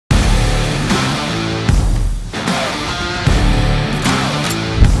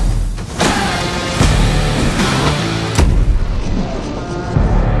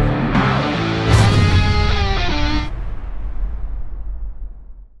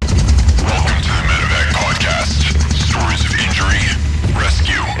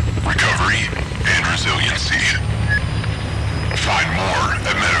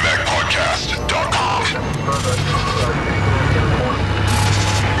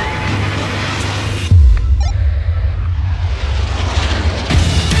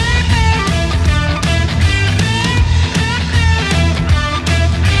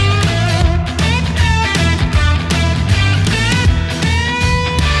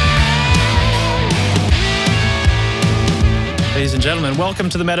and gentlemen, welcome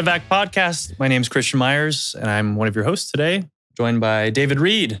to the Medevac podcast. My name is Christian Meyers, and I'm one of your hosts today, joined by David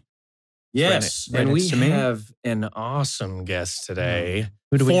Reid. Yes, right and we next to me. have an awesome guest today.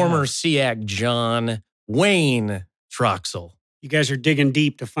 Who do we Former have? SEAC John Wayne Troxell. You guys are digging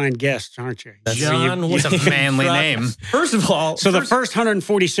deep to find guests, aren't you? That's John it's a Wayne manly Troxell. name. First of all, So the first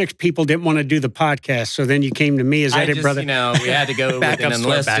 146 people didn't want to do the podcast, so then you came to me. Is that it, brother? You know, we had to go with an Backups to our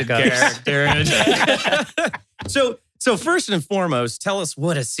enlisted backups. character. So first and foremost, tell us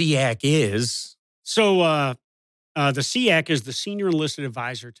what a SEAC is. So the SEAC is the Senior Enlisted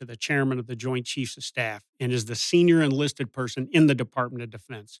Advisor to the Chairman of the Joint Chiefs of Staff and is the senior enlisted person in the Department of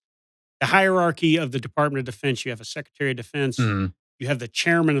Defense. The hierarchy of the Department of Defense, you have a Secretary of Defense, you have the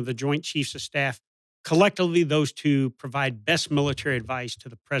Chairman of the Joint Chiefs of Staff. Collectively, those two provide best military advice to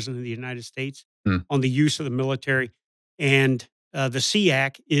the President of the United States on the use of the military. And the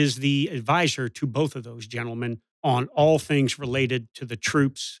SEAC is the advisor to both of those gentlemen on all things related to the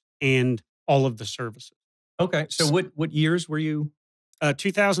troops and all of the services. Okay, so what years were you?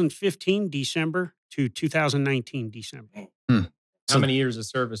 2015 December to 2019 December. How many years of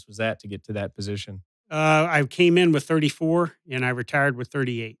service was that to get to that position? I came in with 34 and I retired with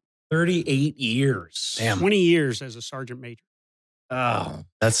 38. 38 years. Damn. 20 years as a sergeant major. Oh,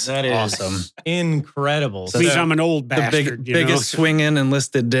 That is awesome. Incredible. So Means the- I'm an old The bastard. you know? biggest swinging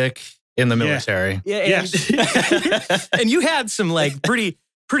enlisted dick in the military. Yeah, Yes. and you had some like pretty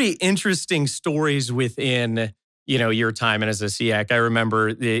interesting stories within, you know, your time as a SEAC. I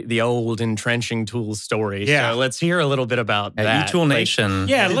remember the old entrenching tool story. Yeah. So let's hear a little bit about that. E-Tool Nation.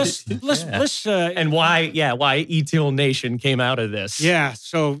 Yeah, let's And why E-Tool Nation came out of this.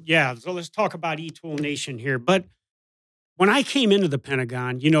 So let's talk about E-Tool Nation here. But when I came into the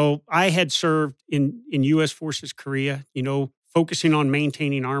Pentagon, you know, I had served in U.S. Forces Korea, you know, focusing on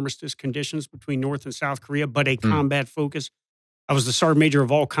maintaining armistice conditions between North and South Korea, but a combat focus. I was the Sergeant Major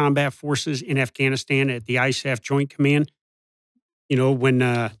of all combat forces in Afghanistan at the ISAF Joint Command. You know,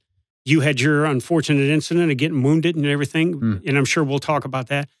 when you had your unfortunate incident of getting wounded and everything, and I'm sure we'll talk about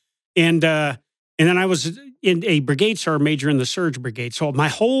that. And then I was in a brigade sergeant major in the Surge Brigade. So my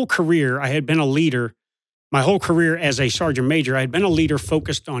whole career, I had been a leader. My whole career as a sergeant major, I had been a leader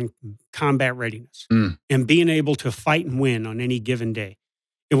focused on combat readiness and being able to fight and win on any given day.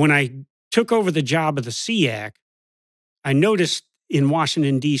 And when I took over the job of the SEAC, I noticed in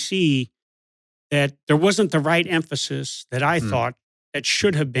Washington, D.C., that there wasn't the right emphasis that I thought that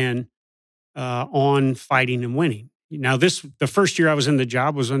should have been on fighting and winning. Now, the first year I was in the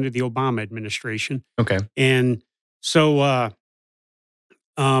job was under the Obama administration. Okay. And so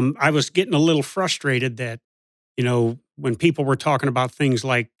I was getting a little frustrated that, you know, when people were talking about things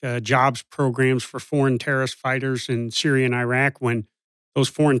like jobs programs for foreign terrorist fighters in Syria and Iraq, when those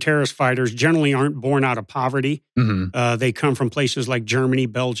foreign terrorist fighters generally aren't born out of poverty. They come from places like Germany,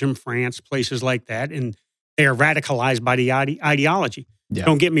 Belgium, France, places like that, and they are radicalized by the ideology. Yeah.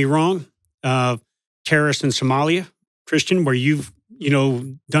 Don't get me wrong. Terrorists in Somalia, Christian, where you've, you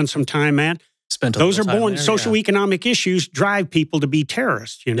know, done some time at, Spent a those are little time born, there, socioeconomic issues drive people to be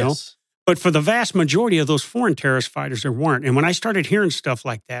terrorists, you know? Yes. But for the vast majority of those foreign terrorist fighters, there weren't. And when I started hearing stuff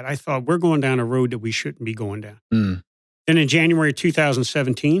like that, I thought, we're going down a road that we shouldn't be going down. Then in January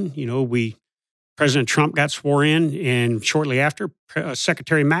 2017, you know, President Trump got sworn in, and shortly after,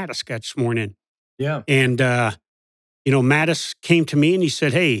 Secretary Mattis got sworn in. Yeah. And, you know, Mattis came to me and he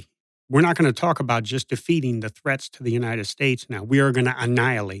said, hey, we're not going to talk about just defeating the threats to the United States now. We are going to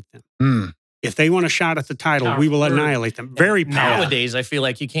annihilate them. If they want a shot at the title, we will annihilate them. Very powerful. Nowadays, I feel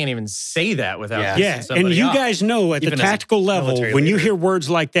like you can't even say that without Yeah, pissing and somebody you off. guys know at Even the as a tactical level, military when you leader. hear words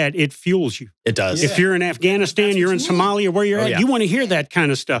like that, it fuels you. It does. If you're in Afghanistan, you're in Somalia, where you're at, yeah. you want to hear that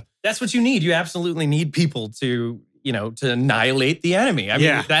kind of stuff. That's what you need. You absolutely need people to, you know, to annihilate the enemy. I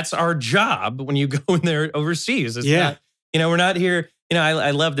mean, that's our job when you go in there overseas. It's not, you know, we're not here. You know, I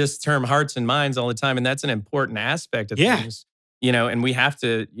love this term hearts and minds all the time. And that's an important aspect of things, you know, and we have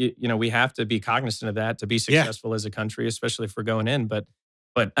to, you know, we have to be cognizant of that to be successful as a country, especially if we're going in. But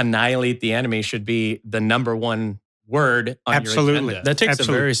annihilate the enemy should be the number one word on your agenda. That takes a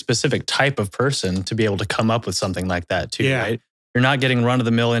very specific type of person to be able to come up with something like that too, right? You're not getting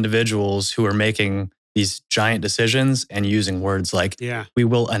run-of-the-mill individuals who are making these giant decisions and using words like, we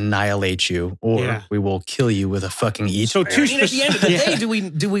will annihilate you, or we will kill you with a fucking So at the end of the day,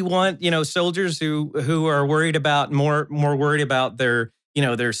 do we want, you know, soldiers who are worried about more worried about their, you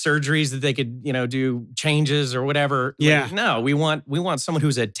know, their surgeries that they could, you know, do changes or whatever? Like, no, we want someone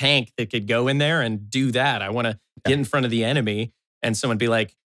who's a tank that could go in there and do that. I want to get in front of the enemy and someone be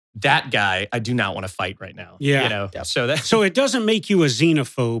like, that guy, I do not want to fight right now. Yeah. You know? Yeah. So it doesn't make you a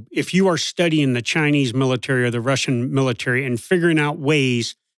xenophobe if you are studying the Chinese military or the Russian military and figuring out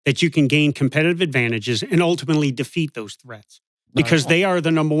ways that you can gain competitive advantages and ultimately defeat those threats, because they are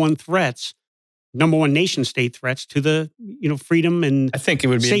the number one nation state threats to the freedom and I think it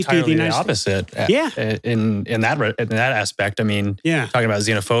would be safety of the entirely United the States. opposite. In that aspect. I mean, talking about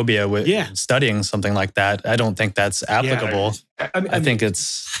xenophobia with studying something like that, I don't think that's applicable. I think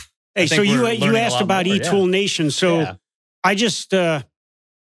it's. Hey, so you asked about eTool Nation, so I just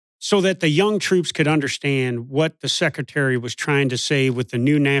so that the young troops could understand what the secretary was trying to say with the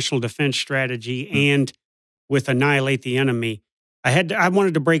new national defense strategy and with annihilate the enemy. I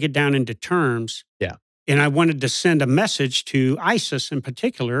wanted to break it down into terms. Yeah. And I wanted to send a message to ISIS in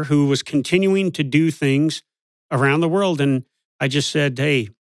particular, who was continuing to do things around the world. And I just said, hey,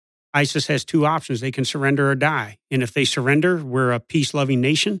 ISIS has two options. They can surrender or die. And if they surrender, we're a peace-loving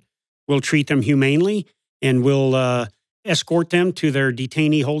nation. We'll treat them humanely and we'll escort them to their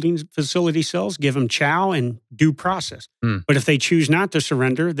detainee holding facility cells, give them chow and due process. But if they choose not to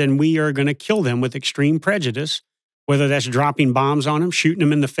surrender, then we are going to kill them with extreme prejudice, whether that's dropping bombs on them, shooting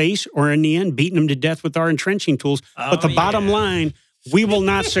them in the face, or in the end, beating them to death with our entrenching tools. But the bottom line, we will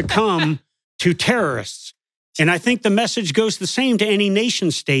not succumb to terrorists. And I think the message goes the same to any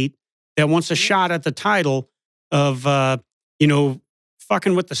nation state that wants a shot at the title of,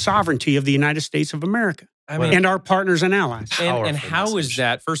 fucking with the sovereignty of the United States of America and our partners and allies. And how is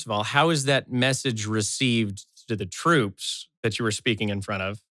that, first of all, how is that message received to the troops that you were speaking in front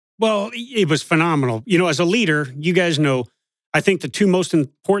of? Well, it was phenomenal. As a leader, you guys know, I think the two most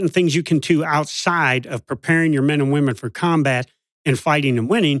important things you can do outside of preparing your men and women for combat and fighting and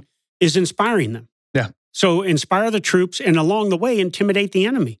winning is inspiring them. Yeah. So inspire the troops and along the way, intimidate the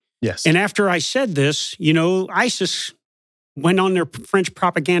enemy. Yes. And after I said this, ISIS went on their French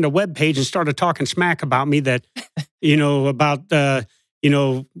propaganda webpage and started talking smack about me that, about,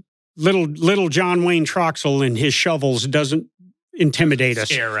 little John Wayne Troxell and his shovels doesn't intimidate us.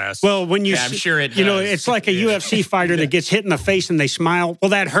 Scare us. Well, when you, I'm sure it does. It's like a UFC fighter that gets hit in the face and they smile.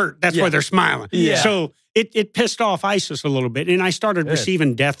 Well, that hurt. That's why they're smiling. Yeah. So it pissed off ISIS a little bit. And I started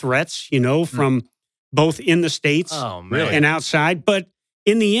receiving death threats, from both in the States and outside. But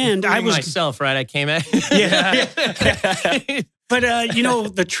in the end, I was myself, right? I came at But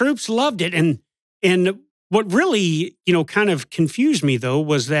the troops loved it. And what really, kind of confused me though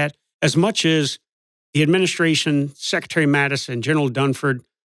was that as much as the administration, Secretary Mattis and General Dunford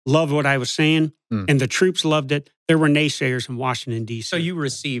loved what I was saying, and the troops loved it, there were naysayers in Washington, D.C. So you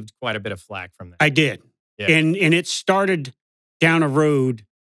received quite a bit of flack from that. I did. Yeah. And it started down a road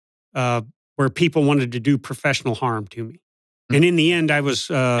where people wanted to do professional harm to me. And in the end, I was...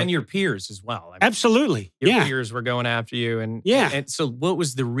 and your peers as well. Absolutely. Your peers were going after you. And so what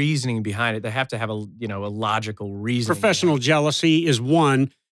was the reasoning behind it? They have to have a logical reason. Professional jealousy is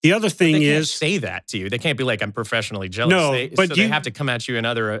one. The other thing they is... can't say that to you. They can't be like, I'm professionally jealous. No, they have to come at you in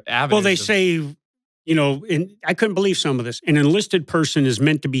other avenues. Well, they say, and I couldn't believe some of this. An enlisted person is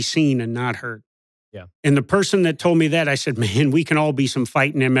meant to be seen and not heard. Yeah. And the person that told me that, I said, man, we can all be some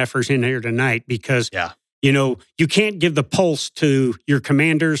fighting MFers in here tonight because, you can't give the pulse to your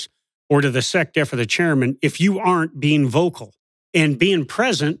commanders or to the SecDef or the chairman if you aren't being vocal and being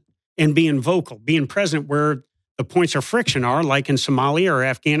present and being vocal, being present where the points of friction are, like in Somalia or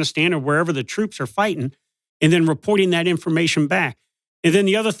Afghanistan or wherever the troops are fighting, and then reporting that information back. And then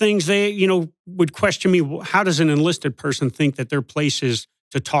the other things they, would question me, how does an enlisted person think that their place is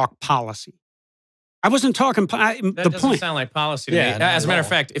to talk policy? I wasn't talking. That doesn't sound like policy to me. As a matter of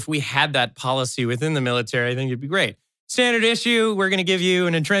fact, if we had that policy within the military, I think it'd be great. Standard issue, we're going to give you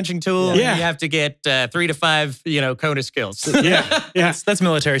an entrenching tool. Yeah. And you have to get 3 to 5, CODA skills. That's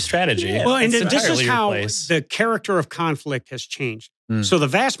military strategy. Well, and this is how the character of conflict has changed. So the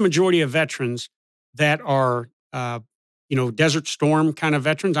vast majority of veterans that are, Desert Storm kind of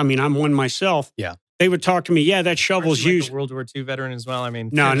veterans, I mean, I'm one myself. Yeah. They would talk to me, that shovel's used. Like a World War II veteran as well? I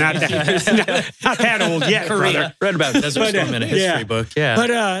mean, no, not that, not that old yet, brother. Read about Desert Storm in a history book. Yeah.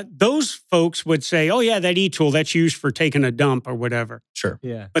 But those folks would say, that e-tool, that's used for taking a dump or whatever. Sure.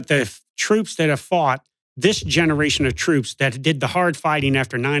 Yeah. But the troops that have fought, this generation of troops that did the hard fighting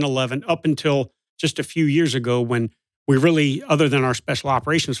after 9/11 up until just a few years ago when we really, other than our special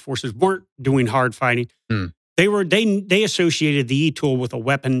operations forces, weren't doing hard fighting. They associated the e-tool with a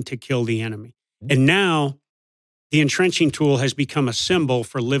weapon to kill the enemy. And now the entrenching tool has become a symbol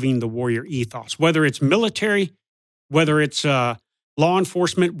for living the warrior ethos, whether it's military, whether it's law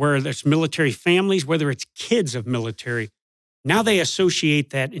enforcement, whether it's military families, whether it's kids of military. Now they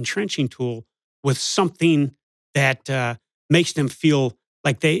associate that entrenching tool with something that makes them feel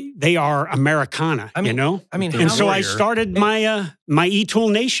like they are Americana, I mean, you know? I mean, and so I started my my E-Tool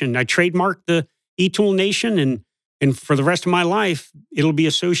Nation. I trademarked the E-Tool Nation, and for the rest of my life, it'll be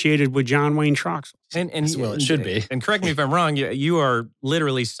associated with John Wayne Troxell. Well, it should be. And correct me if I'm wrong, you are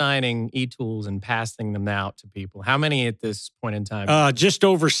literally signing e-tools and passing them out to people. How many at this point in time? Just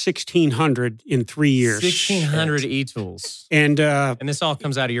over 1,600 in 3 years. 1,600 e-tools. And this all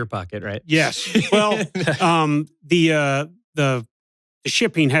comes out of your pocket, right? Yes. Well, the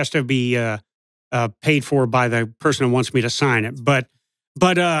shipping has to be paid for by the person who wants me to sign it. But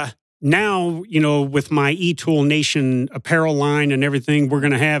now, you know, with my E-Tool Nation apparel line and everything, we're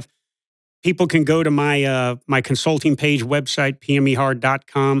going to have people can go to my my consulting page website,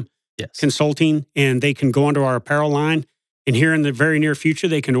 pmehard.com, consulting, and they can go onto our apparel line. And here in the very near future,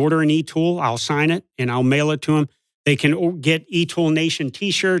 they can order an E-Tool. I'll sign it and I'll mail it to them. They can get E-Tool Nation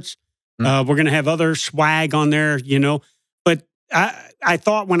T-shirts. We're going to have other swag on there, you know. But I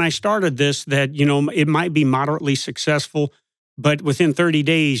thought when I started this that, you know, it might be moderately successful. But within 30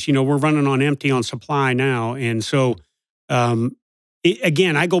 days, you know, we're running on empty on supply now. And so,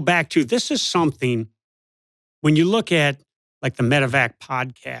 again, I go back to this is something when you look at like the Medevac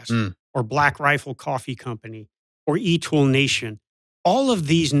podcast or Black Rifle Coffee Company or E-Tool Nation, all of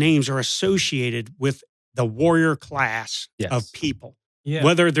these names are associated with the warrior class of people. Yeah.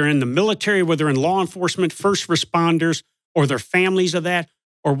 Whether they're in the military, whether in law enforcement, first responders, or their families of that,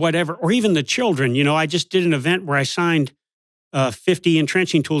 or whatever, or even the children. You know, I just did an event where I signed 50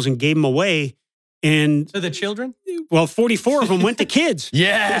 entrenching tools and gave them away. And so the children? Well, 44 of them went to kids.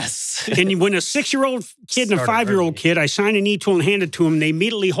 Yes. And when a 6-year-old kid and a 5-year-old kid, I sign an E-Tool and hand it to them, they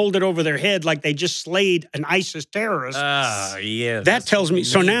immediately hold it over their head like they just slayed an ISIS terrorist. Oh, yeah. That tells me.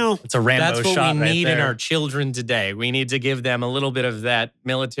 So now it's a Rambo shot. That's what we need right in our children today. We need to give them a little bit of that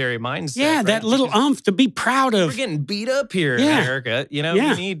military mindset. Yeah, right? that little umph to be proud of. We're getting beat up here in America. You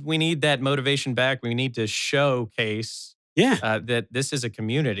know, we need that motivation back. We need to showcase that this is a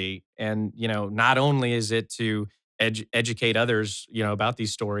community. And, you know, not only is it to educate others, you know, about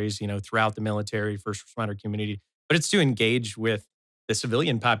these stories, you know, throughout the military, first responder community, but it's to engage with the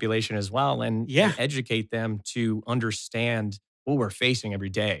civilian population as well and educate them to understand what we're facing every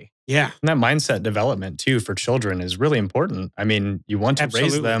day. Yeah. And that mindset development too for children is really important. I mean, you want to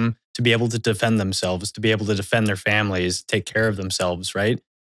raise them to be able to defend themselves, to be able to defend their families, take care of themselves, right?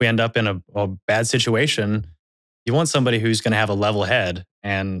 We end up in a bad situation. You want somebody who's going to have a level head.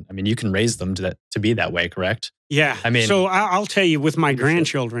 And I mean, you can raise them to be that way, correct? Yeah. I mean, so I'll tell you with my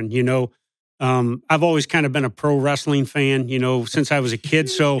grandchildren, you know, I've always kind of been a pro wrestling fan, you know, since I was a kid.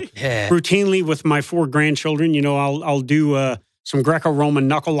 So routinely with my 4 grandchildren, you know, I'll do some Greco-Roman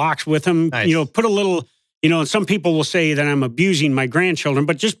knuckle locks with them, you know, put a little, you know, and some people will say that I'm abusing my grandchildren,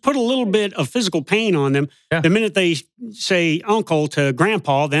 but just put a little bit of physical pain on them. Yeah. The minute they say uncle to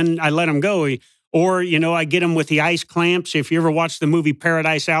grandpa, then I let them go. Or, you know, I get them with the ice clamps. If you ever watched the movie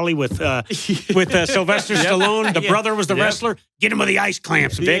Paradise Alley with Sylvester Stallone, the brother was the wrestler, get him with the ice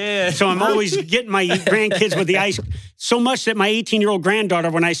clamps, Vic. Yeah. So I'm always getting my grandkids with the ice, so much that my 18-year-old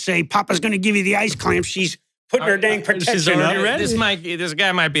granddaughter, when I say, Papa's going to give you the ice clamps, she's putting her dang protection up. This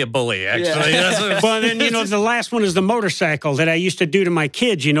guy might be a bully, actually. Yeah. Well, then, you know, the last one is the motorcycle that I used to do to my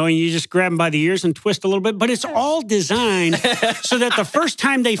kids, you know, and you just grab them by the ears and twist a little bit. But it's all designed so that the first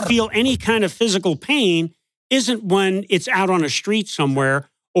time they feel any kind of physical pain isn't when it's out on a street somewhere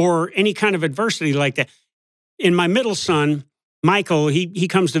or any kind of adversity like that. And my middle son, Michael, he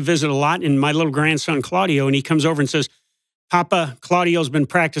comes to visit a lot, and my little grandson, Claudio, and he comes over and says, Papa, Claudio's been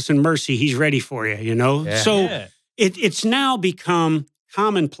practicing mercy. He's ready for you, you know? Yeah. So it's now become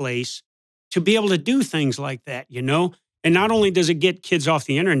commonplace to be able to do things like that, you know? And not only does it get kids off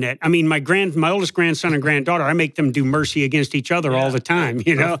the internet, I mean, my oldest grandson and granddaughter, I make them do mercy against each other all the time,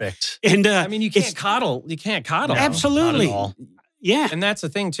 you know? And I mean, you can't coddle. You can't coddle. Absolutely. Not at all. Yeah. And that's the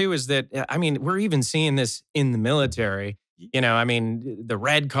thing, too, is that, I mean, we're even seeing this in the military. You know, I mean, the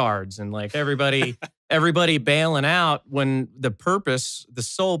red cards and like everybody bailing out when the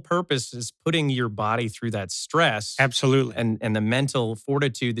sole purpose is putting your body through that stress. Absolutely. And the mental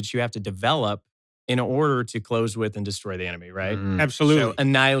fortitude that you have to develop in order to close with and destroy the enemy, right? Absolutely. So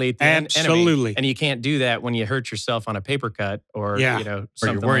annihilate the enemy. And you can't do that when you hurt yourself on a paper cut or, you know, or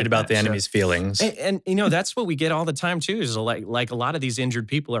you're worried about the enemy's feelings. And, you know, that's what we get all the time, too, is like a lot of these injured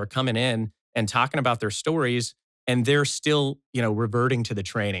people are coming in and talking about their stories. And they're still, you know, reverting to the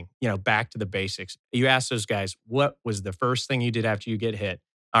training, you know, back to the basics. You ask those guys, what was the first thing you did after you get hit?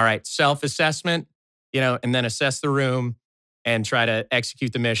 All right, self-assessment, you know, and then assess the room and try to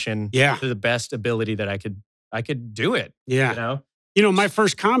execute the mission to the best ability that I could do it. Yeah. You know? You know, my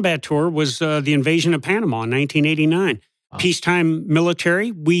first combat tour was the invasion of Panama in 1989. Peacetime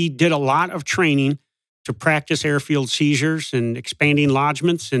military, we did a lot of training to practice airfield seizures and expanding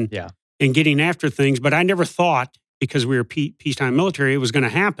lodgements and getting after things. But I never thought, because we were peacetime military, it was going to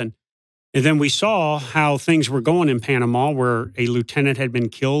happen. And then we saw how things were going in Panama, where a lieutenant had been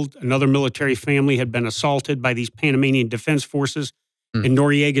killed. Another military family had been assaulted by these Panamanian Defense Forces and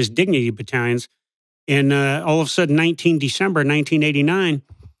Noriega's Dignity Battalions. And all of a sudden, December 1989,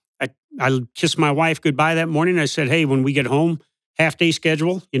 I kissed my wife goodbye that morning. I said, hey, when we get home, half-day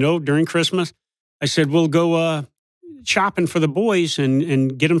schedule, during Christmas, I said, we'll go shopping for the boys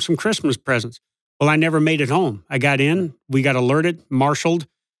and get them some Christmas presents. Well, I never made it home. I got in. We got alerted, marshaled.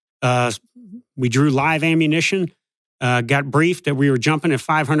 We drew live ammunition, got briefed that we were jumping at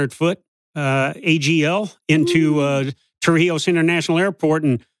 500-foot AGL into Torrijos International Airport.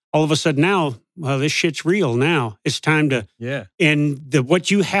 And all of a sudden now, well, this shit's real now. It's time to... And what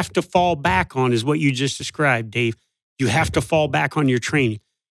you have to fall back on is what you just described, Dave. You have to fall back on your training.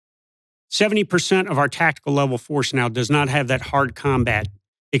 70% of our tactical level force now does not have that hard combat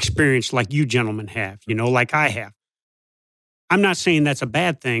experience like you gentlemen have, like I have. I'm not saying that's a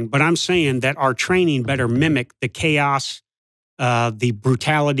bad thing, but I'm saying that our training better mimic the chaos, the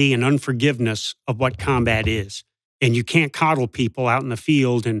brutality and unforgiveness of what combat is. And you can't coddle people out in the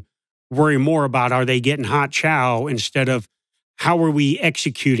field and worry more about are they getting hot chow instead of how are we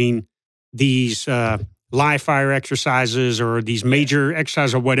executing these live fire exercises or these major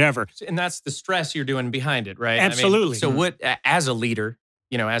exercises or whatever. And that's the stress you're doing behind it, right? Absolutely. So what, as a leader,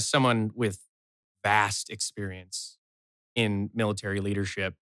 as someone with vast experience in military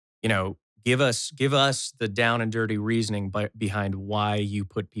leadership, give us the down and dirty reasoning behind why you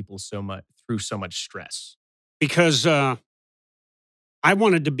put people through so much stress. Because I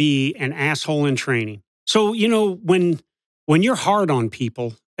wanted to be an asshole in training. So, when you're hard on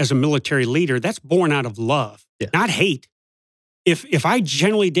people as a military leader, that's born out of love, not hate. If I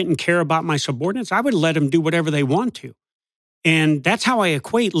generally didn't care about my subordinates, I would let them do whatever they want to. And that's how I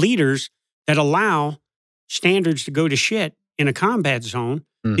equate leaders that allow standards to go to shit in a combat zone,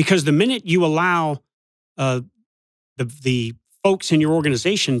 because the minute you allow the folks in your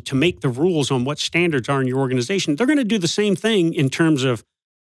organization to make the rules on what standards are in your organization, they're going to do the same thing in terms of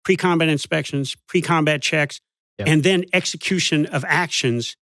pre-combat inspections, pre-combat checks, and then execution of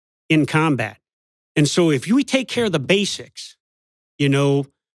actions in combat. And so if we take care of the basics,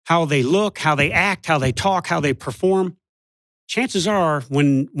 how they look, how they act, how they talk, how they perform, chances are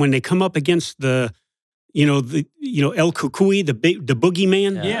when they come up against the El Cucuy, the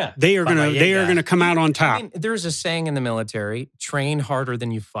boogeyman, they are gonna come out on top. There's a saying in the military: train harder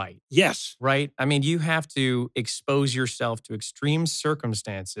than you fight. Yes, right. You have to expose yourself to extreme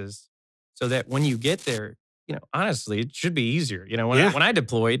circumstances so that when you get there, honestly, it should be easier. When I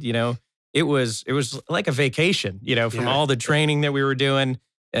deployed, it was like a vacation. From all the training that we were doing,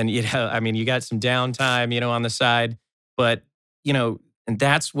 and you got some downtime, on the side, but and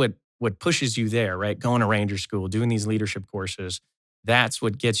that's what pushes you there, right? Going to Ranger School, doing these leadership courses, that's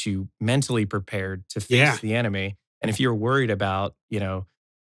what gets you mentally prepared to face the enemy. And if you're worried about,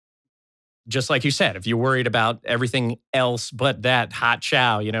 just like you said, if you're worried about everything else but that hot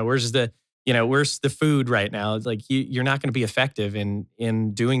chow, where's the food right now? It's like you're not going to be effective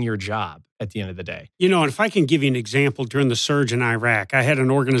in doing your job at the end of the day. And if I can give you an example, during the surge in Iraq, I had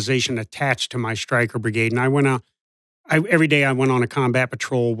an organization attached to my Stryker brigade, and I went out. Every day I went on a combat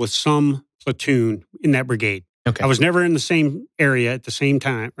patrol with some platoon in that brigade. Okay. I was never in the same area at the same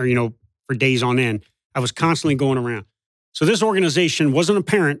time or, for days on end. I was constantly going around. So this organization wasn't a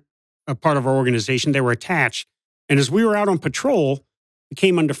part of our organization. They were attached. And as we were out on patrol, we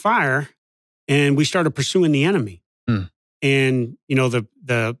came under fire and we started pursuing the enemy. And,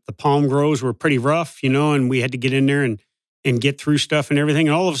 the palm groves were pretty rough, and we had to get in there and get through stuff and everything.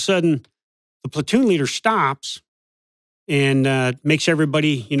 And all of a sudden, the platoon leader stops and makes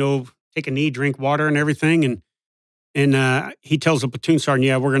everybody, take a knee, drink water and everything. And he tells the platoon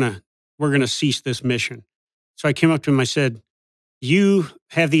sergeant, we're gonna cease this mission. So I came up to him, I said, you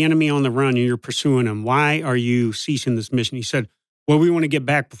have the enemy on the run and you're pursuing him. Why are you ceasing this mission? He said, well, we want to get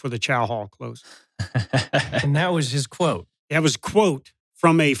back before the chow hall closes. And that was his quote. That was a quote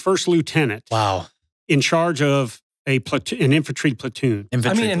from a first lieutenant. Wow. In charge of an infantry platoon. And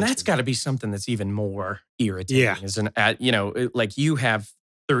that's got to be something that's even more irritating. Like you had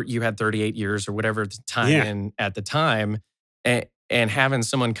 38 years or whatever time at the time, and having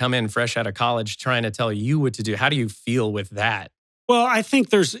someone come in fresh out of college trying to tell you what to do. How do you feel with that? Well, I think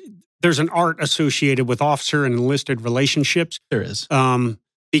there's an art associated with officer and enlisted relationships. There is.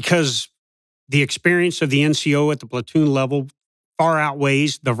 Because the experience of the NCO at the platoon level far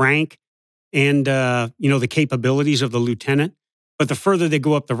outweighs the rank and the capabilities of the lieutenant. But the further they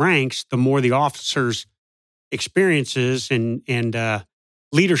go up the ranks, the more the officer's experiences and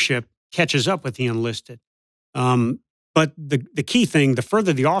leadership catches up with the enlisted. But the key thing, the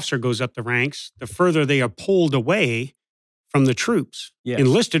further the officer goes up the ranks, the further they are pulled away from the troops. Yes.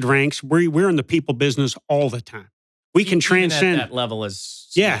 Enlisted ranks, we're in the people business all the time. We can transcend at that level as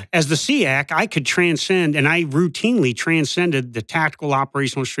as the SEAC, I could transcend, and I routinely transcended the tactical,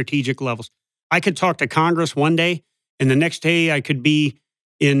 operational, strategic levels. I could talk to Congress one day, and the next day I could be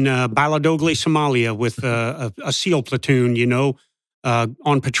in Baladogle, Somalia, with a SEAL platoon,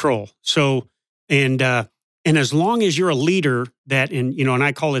 on patrol. So, and as long as you're a leader, and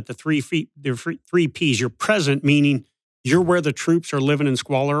I call it the three Ps. You're present, meaning you're where the troops are living in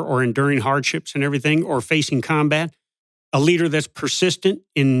squalor or enduring hardships and everything, or facing combat. A leader that's persistent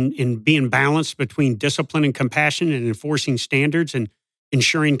in being balanced between discipline and compassion and enforcing standards and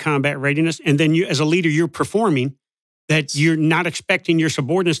ensuring combat readiness. And then you, as a leader, you're performing, that you're not expecting your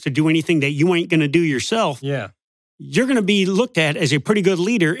subordinates to do anything that you ain't going to do yourself. Yeah. You're going to be looked at as a pretty good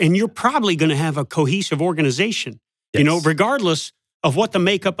leader, and you're probably going to have a cohesive organization, regardless of what the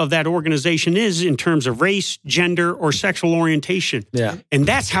makeup of that organization is in terms of race, gender, or sexual orientation. Yeah. And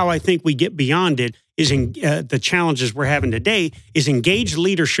that's how I think we get beyond it, is in the challenges we're having today, is engaged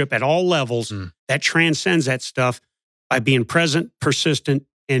leadership at all levels that transcends that stuff by being present, persistent,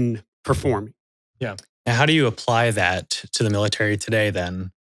 and performing. Yeah. Now, how do you apply that to the military today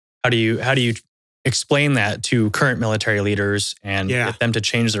then? How do you explain that to current military leaders and get them to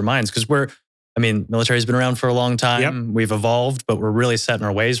change their minds? Because military's been around for a long time. Yep. We've evolved, but we're really set in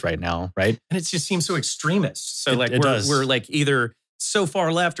our ways right now, right? And it just seems so extremist. So we're like either so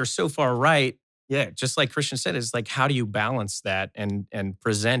far left or so far right. Yeah, just like Christian said, is like, how do you balance that and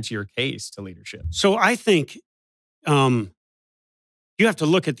present your case to leadership? So I think you have to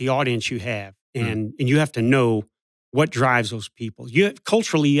look at the audience you have, and you have to know what drives those people.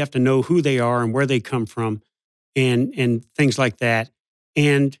 Culturally, you have to know who they are and where they come from, and things like that.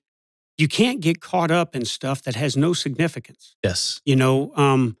 And you can't get caught up in stuff that has no significance. Yes.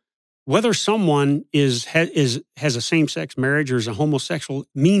 Whether someone has a same-sex marriage or is a homosexual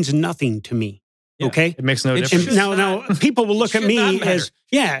means nothing to me. Yeah. Okay? It makes no difference. And now people will look at me as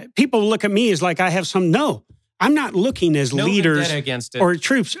like I have some. No, I'm not looking as leaders or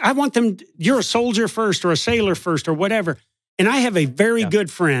troops. I want them, you're a soldier first or a sailor first or whatever. And I have a very good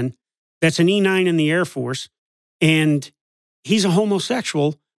friend that's an E9 in the Air Force, and he's a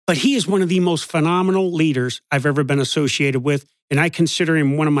homosexual, but he is one of the most phenomenal leaders I've ever been associated with, and I consider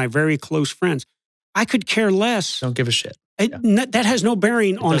him one of my very close friends. I could care less. Don't give a shit. That has no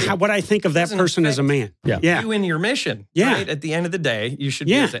bearing on what I think of that person as a man. Yeah. You in your mission. Yeah. Right? At the end of the day, you should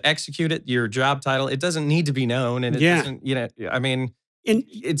be able to execute it. Your job title, it doesn't need to be known. And it doesn't, it's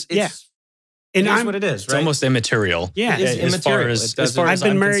what it is, right? It's almost immaterial. Yeah. It's immaterial.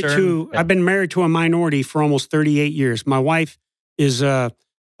 I've been married to a minority for almost 38 years. My wife is a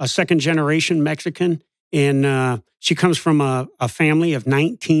second generation Mexican, and she comes from a family of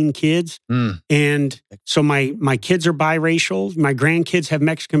 19 kids. And so my kids are biracial. My grandkids have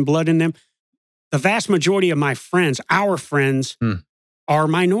Mexican blood in them. The vast majority of my friends, our friends, are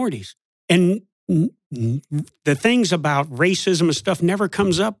minorities. And the things about racism and stuff never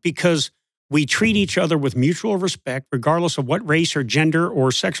comes up because we treat each other with mutual respect, regardless of what race or gender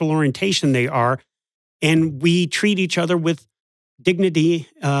or sexual orientation they are. And we treat each other with dignity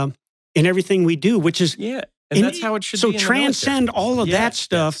in everything we do, which is... And that's how it should be. So transcend all of that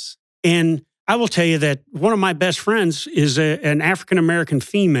stuff. Yes. And I will tell you that one of my best friends is an African-American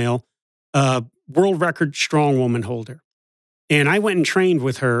female world record strongwoman holder. And I went and trained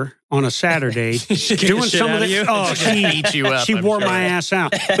with her on a Saturday doing some of the... Oh, she wore my ass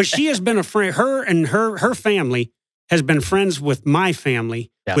out. But she has been a friend. Her and her family has been friends with my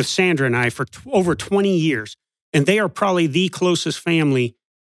family, with Sandra and I, for over 20 years. And they are probably the closest family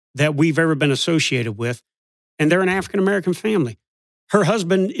that we've ever been associated with. And they're an African-American family. Her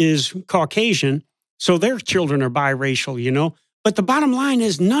husband is Caucasian, so their children are biracial, But the bottom line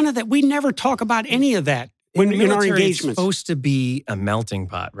is none of that. We never talk about any of that in our engagements. It's supposed to be a melting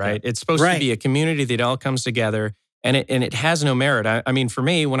pot, right? It's supposed to be a community that all comes together, and it has no merit. I mean, for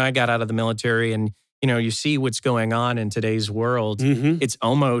me, when I got out of the military and, you see what's going on in today's world, it's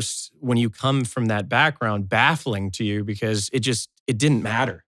almost, when you come from that background, baffling to you because it didn't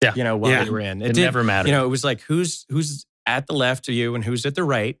matter. Yeah. What we were in. It never mattered. It was like, who's at the left of you and who's at the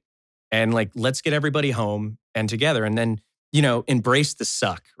right. And like, let's get everybody home and together. And then, embrace the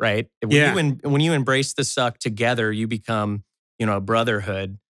suck, right? When you embrace the suck together, you become, a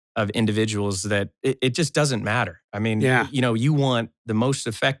brotherhood. of individuals that it just doesn't matter. I mean, you want the most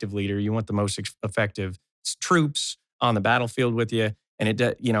effective leader, you want the most effective troops on the battlefield with you. And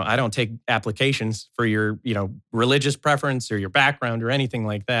I don't take applications for your, religious preference or your background or anything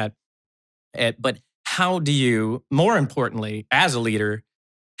like that. But how do you, more importantly, as a leader,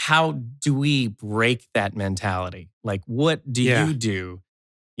 how do we break that mentality? Like, what do you do,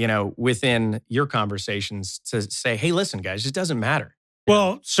 within your conversations to say, hey, listen, guys, it doesn't matter.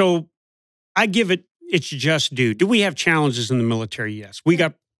 Well, so I give its just due. Do we have challenges in the military? Yes. We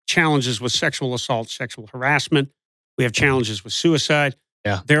got challenges with sexual assault, sexual harassment. We have challenges with suicide.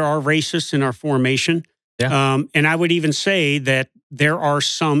 Yeah. There are racists in our formation. Yeah. And I would even say that there are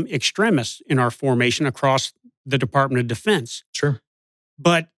some extremists in our formation across the Department of Defense. Sure.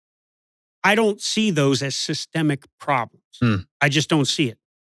 But I don't see those as systemic problems. I just don't see it.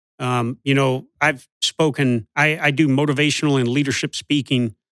 I've spoken, I do motivational and leadership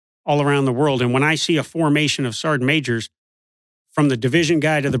speaking all around the world. And when I see a formation of sergeant majors, from the division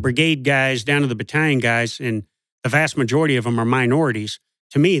guy to the brigade guys down to the battalion guys, and the vast majority of them are minorities,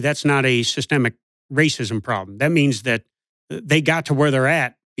 to me, that's not a systemic racism problem. That means that they got to where they're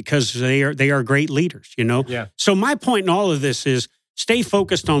at because they are great leaders, Yeah. So my point in all of this is stay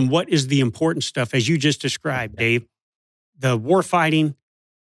focused on what is the important stuff, as you just described, Dave. The war fighting,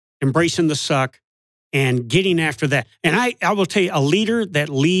 embracing the suck, and getting after that. And I will tell you, a leader that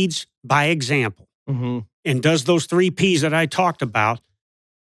leads by example and does those 3 Ps that I talked about,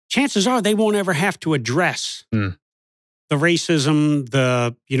 chances are they won't ever have to address the racism,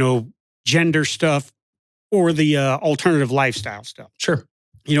 the, gender stuff, or the alternative lifestyle stuff. Sure.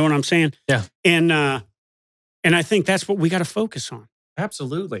 You know what I'm saying? Yeah. And I think that's what we got to focus on.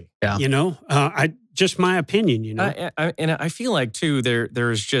 Absolutely. Yeah. Just my opinion, And I feel like too,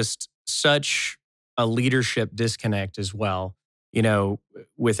 there's just such a leadership disconnect as well,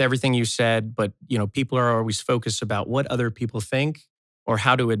 with everything you said, but people are always focused about what other people think or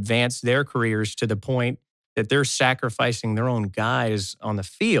how to advance their careers to the point that they're sacrificing their own guys on the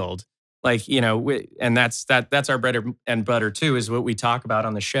field. Like, and that's our bread and butter too, is what we talk about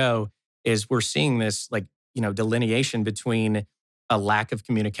on the show, is we're seeing this delineation between a lack of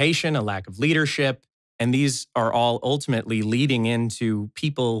communication, a lack of leadership. And these are all ultimately leading into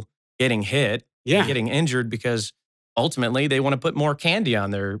people getting hit, getting injured, because ultimately they want to put more candy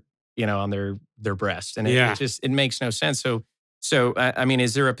on their breast. And it makes no sense. So I mean,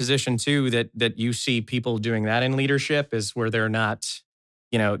 is there a position too that you see people doing that in leadership, is where they're not,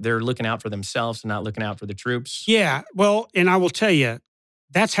 they're looking out for themselves and not looking out for the troops? Yeah. Well, and I will tell you,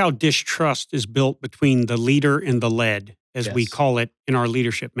 that's how distrust is built between the leader and the led, as we call it in our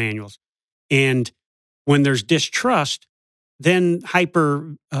leadership manuals. And when there's distrust, then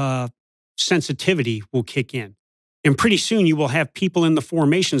hyper sensitivity will kick in. And pretty soon you will have people in the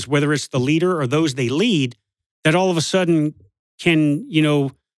formations, whether it's the leader or those they lead, that all of a sudden can,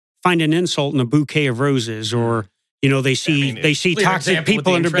 find an insult in a bouquet of roses, or, they see toxic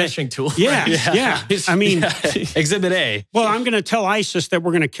people in their bed. Tool. Yeah. Yeah. I mean, Exhibit A. Well, I'm going to tell ISIS that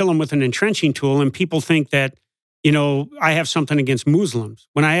we're going to kill them with an entrenching tool, and people think that, I have something against Muslims,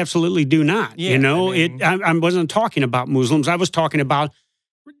 when I absolutely do not. Yeah, I wasn't talking about Muslims. I was talking about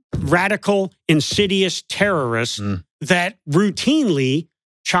radical, insidious terrorists that routinely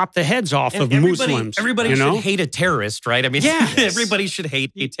chop the heads off of Muslims. Everybody should hate a terrorist, right? I mean, everybody should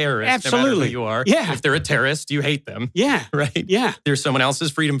hate a terrorist. Absolutely. No matter who you are. Yeah. If they're a terrorist, you hate them. Yeah. Right? Yeah. They're someone else's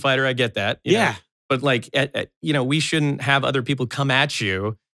freedom fighter. I get that. You know? But we shouldn't have other people come at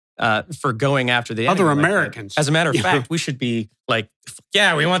you for going after the other Americans. As a matter of fact, we should be like,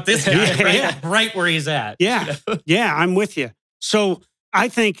 we want this guy right where he's at. Yeah. Yeah, I'm with you. So I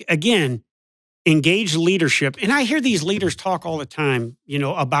think, again, engage leadership. And I hear these leaders talk all the time,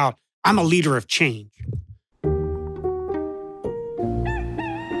 about, I'm a leader of change.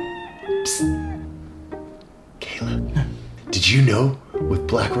 Psst. Caleb, did you know with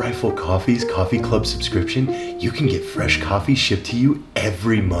Black Rifle Coffee's Coffee Club subscription, you can get fresh coffee shipped to you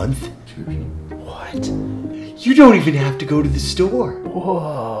every month? What? You don't even have to go to the store.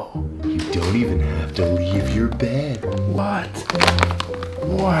 Whoa. You don't even have to leave your bed. What?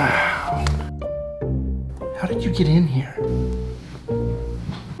 Wow. How did you get in here?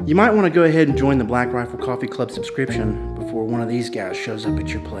 You might want to go ahead and join the Black Rifle Coffee Club subscription before one of these guys shows up at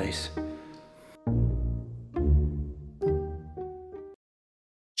your place.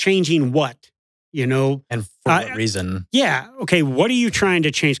 Changing what? And for what reason? Yeah. Okay. What are you trying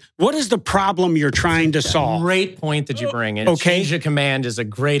to change? What is the problem you're trying to solve? Great point that you bring in. Okay. Change of command is a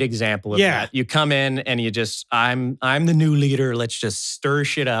great example of that. You come in and you just, I'm the new leader. Let's just stir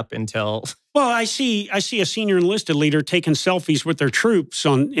shit up until Well, I see a senior enlisted leader taking selfies with their troops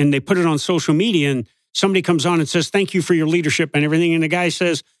and they put it on social media, and somebody comes on and says, "Thank you for your leadership and everything." And the guy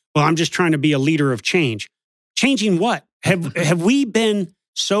says, "Well, I'm just trying to be a leader of change." Changing what? Have we been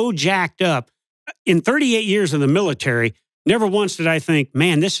so jacked up? In 38 years of the military, never once did I think,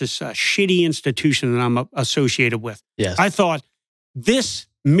 man, this is a shitty institution that I'm associated with. Yes. I thought this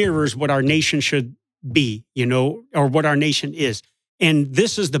mirrors what our nation should be, or what our nation is. And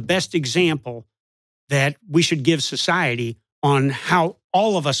this is the best example that we should give society on how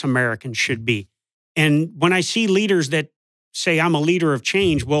all of us Americans should be. And when I see leaders that say, I'm a leader of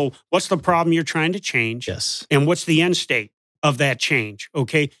change, well, what's the problem you're trying to change? Yes. And what's the end state of that change?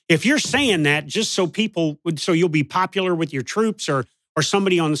 Okay. If you're saying that just so you'll be popular with your troops or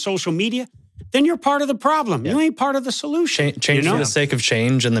somebody on social media, then you're part of the problem. Yeah. You ain't part of the solution. Change for the sake of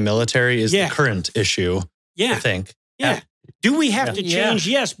change in the military is the current issue, I think. Yeah. Do we have to change?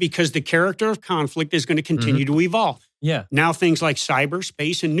 Yes, because the character of conflict is going to continue to evolve. Yeah. Now things like cyber,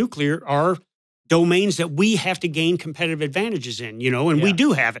 space, and nuclear are domains that we have to gain competitive advantages in, and we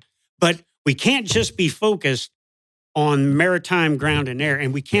do have it. But we can't just be focused on maritime, ground, and air,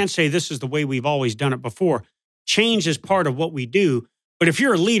 and we can't say this is the way we've always done it before. Change is part of what we do. But if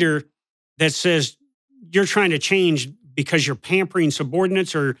you're a leader that says you're trying to change because you're pampering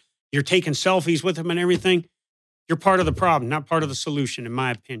subordinates or you're taking selfies with them and everything, you're part of the problem, not part of the solution, in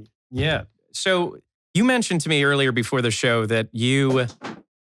my opinion. Yeah. So you mentioned to me earlier before the show that you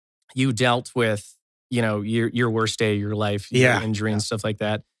dealt with, your worst day of your life, your injury and stuff like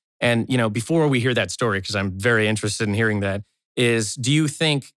that. And, before we hear that story, because I'm very interested in hearing that, do you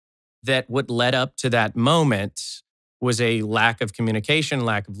think that what led up to that moment was a lack of communication,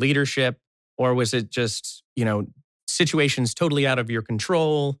 lack of leadership, or was it just, situations totally out of your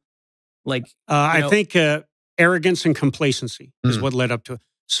control? I think arrogance and complacency is what led up to it.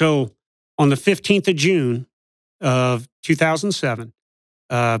 So on the 15th of June of 2007,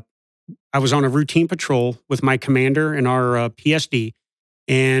 I was on a routine patrol with my commander and our PSD,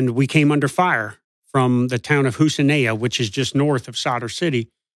 and we came under fire from the town of Husinea, which is just north of Sadr City.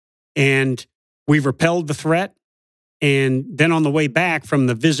 And we repelled the threat. And then on the way back from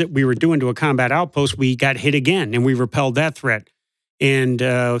the visit we were doing to a combat outpost, we got hit again, and we repelled that threat. And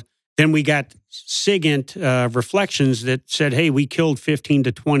then we got SIGINT reflections that said, hey, we killed 15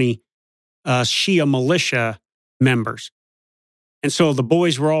 to 20 Shia militia members. And so the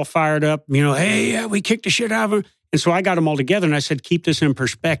boys were all fired up, hey, yeah, we kicked the shit out of them. And so I got them all together and I said, keep this in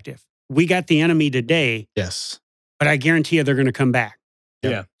perspective. We got the enemy today. Yes. But I guarantee you they're going to come back.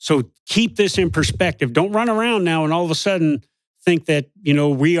 Yeah. So keep this in perspective. Don't run around now and all of a sudden think that,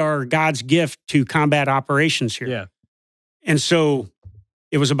 we are God's gift to combat operations here. Yeah. And so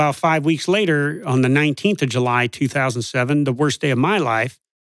it was about 5 weeks later on the 19th of July, 2007, the worst day of my life.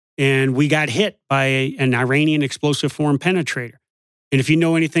 And we got hit by an Iranian explosive form penetrator. And if you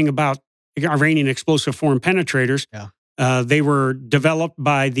know anything about Iranian explosive form penetrators, they were developed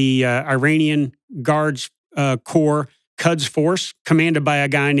by the Iranian Guards Corps Quds Force, commanded by a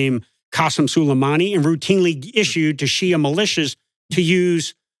guy named Qasem Soleimani, and routinely issued to Shia militias to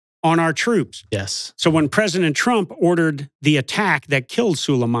use on our troops. Yes. So when President Trump ordered the attack that killed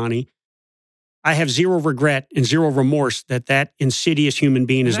Soleimani, I have zero regret and zero remorse that insidious human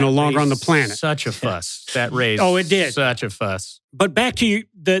being is no longer on the planet. Such a fuss. That raised it did. Such a fuss. But back to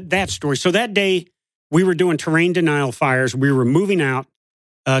that story. So that day, we were doing terrain denial fires. We were moving out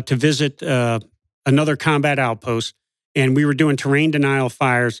to visit another combat outpost, and we were doing terrain denial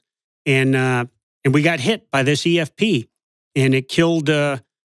fires, and we got hit by this EFP, and it killed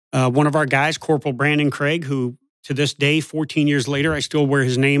one of our guys, Corporal Brandon Craig, who to this day, 14 years later, I still wear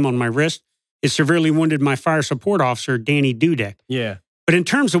his name on my wrist. It severely wounded my fire support officer, Danny Dudek. Yeah. But in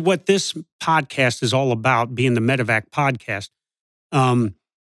terms of what this podcast is all about, being the Medevac podcast,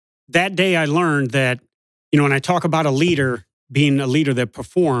 that day I learned that, when I talk about a leader being a leader that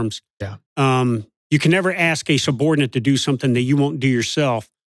performs, you can never ask a subordinate to do something that you won't do yourself.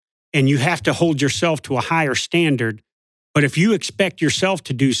 And you have to hold yourself to a higher standard. But if you expect yourself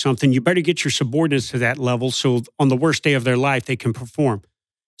to do something, you better get your subordinates to that level so on the worst day of their life, they can perform.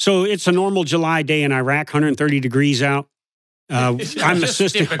 So it's a normal July day in Iraq, 130 degrees out. I'm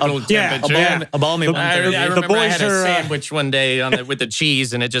assisting. A balmy 130. I remember I had a sandwich one day with the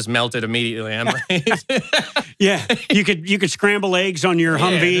cheese, and it just melted immediately. I'm like, yeah, you could scramble eggs on your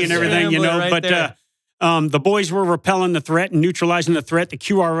Humvee and everything, right but there. The boys were repelling the threat and neutralizing the threat. The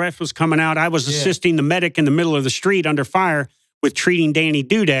QRF was coming out. I was assisting the medic in the middle of the street under fire with treating Danny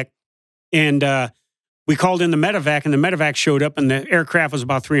Dudek, and we called in the Medevac, and the Medevac showed up, and the aircraft was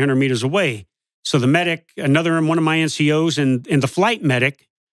about 300 meters away. So the medic, one of my NCOs, and the flight medic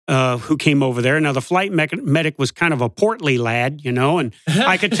who came over there. Now the flight medic was kind of a portly lad, you know, and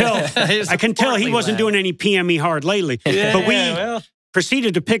I could tell he wasn't doing any PME hard lately. Yeah, but we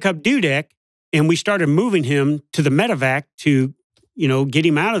proceeded to pick up Dudek, and we started moving him to the Medevac to, you know, get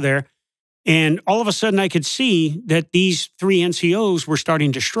him out of there. And all of a sudden I could see that these 3 NCOs were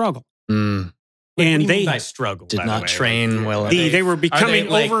starting to struggle. And they struggle. Did not train well. They were becoming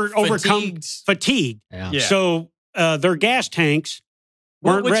overcome fatigued. Yeah. So their gas tanks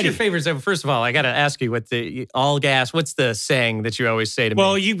weren't what's ready. your favorite? First of all, I got to ask you, what the all gas? What's the saying that you always say to me?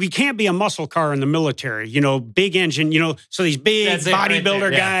 Well, we can't be a muscle car in the military. You know, big engine. You know, so these big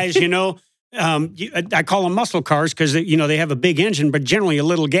bodybuilder guys. You know, I call them muscle cars because you know they have a big engine, but generally a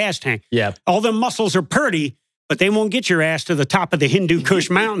little gas tank. Yeah. All them muscles are pretty, but they won't get your ass to the top of the Hindu Kush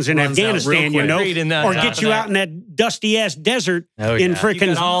mountains in Afghanistan, you know, or get you out in that dusty ass desert in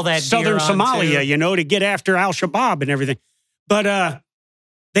freaking southern Somalia, you know, to get after Al Shabaab and everything. But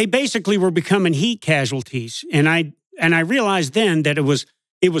they basically were becoming heat casualties, and I realized then that it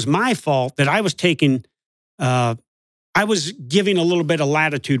was my fault that I was taking. I was giving a little bit of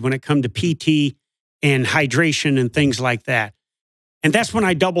latitude when it come to PT and hydration and things like that. And that's when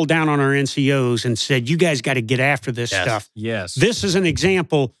I doubled down on our NCOs and said, you guys got to get after this stuff. Yes. This is an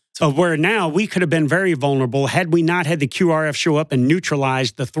example of where now we could have been very vulnerable had we not had the QRF show up and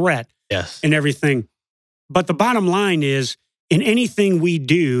neutralize the threat and everything. But the bottom line is, in anything we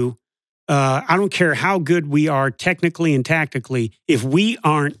do, I don't care how good we are technically and tactically, if we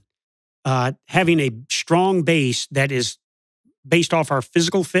aren't having a strong base that is based off our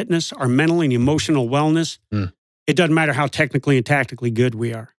physical fitness, our mental and emotional wellness, it doesn't matter how technically and tactically good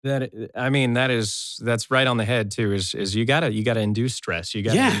we are. That's right on the head too. Is you gotta induce stress. You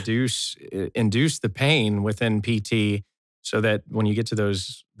gotta induce the pain within PT, so that when you get to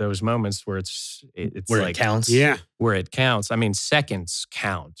those moments where it's where like, it counts, where it counts. I mean, seconds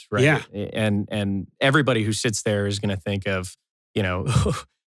count, right? Yeah, and everybody who sits there is going to think of, you know,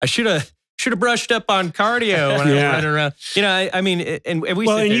 I should have brushed up on cardio when I was running around. You know, I mean, and we.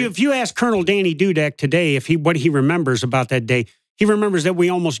 Well, and if you ask Colonel Danny Dudek today, what he remembers about that day, he remembers that we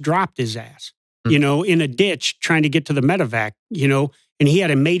almost dropped his ass, you know, in a ditch trying to get to the Medevac, you know, and he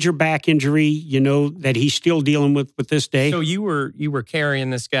had a major back injury, you know, that he's still dealing with this day. So you were carrying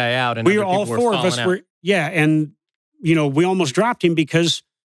this guy out, and we were all 4 of us were, and you know, we almost dropped him because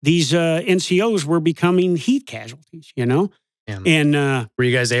these NCOs were becoming heat casualties, you know. And were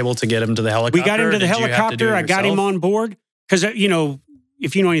you guys able to get him to the helicopter? We got him to the helicopter. I got him on board because, you know,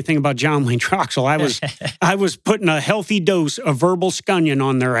 if you know anything about John Wayne Troxell, I was putting a healthy dose of verbal scunnion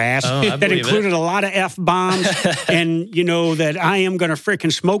on their ass that included a lot of F-bombs, and you know that I am going to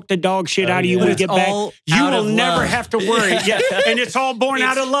freaking smoke the dog shit out of you when we get back. You will never have to worry. And it's all born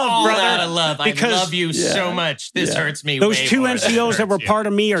out of love, brother. Out of love. I love you so much. This hurts me. Those 2 NCOs that were part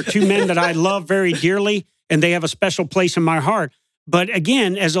of me are 2 men that I love very dearly, and they have a special place in my heart. But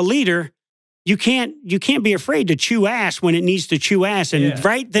again, as a leader, you can't be afraid to chew ass when it needs to chew ass. And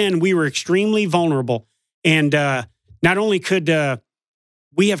right then, we were extremely vulnerable. And not only could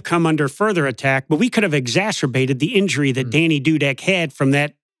we have come under further attack, but we could have exacerbated the injury that Danny Dudek had from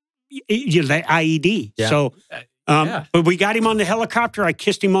that, you know, that IED. Yeah. So, but we got him on the helicopter. I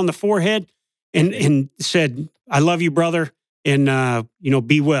kissed him on the forehead and said, "I love you, brother, and you know,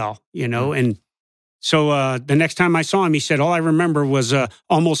 be well." You know, and so the next time I saw him, he said, all I remember was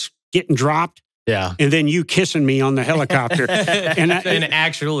almost getting dropped. Yeah. And then you kissing me on the helicopter. And an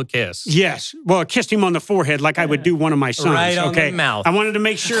actual kiss. Yes. Well, I kissed him on the forehead like I would do one of my sons. Right on the mouth. I wanted to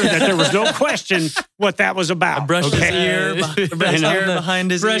make sure that there was no question what that was about. I brushed his ear,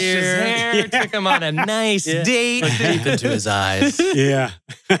 behind his brushed ear. His hair, took him on a nice date. Looked deep into his eyes. Yeah.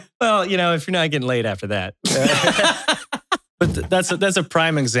 Well, you know, if you're not getting laid after that. But that's a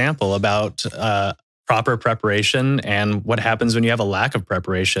prime example about proper preparation and what happens when you have a lack of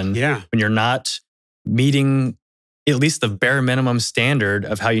preparation. Yeah. When you're not meeting at least the bare minimum standard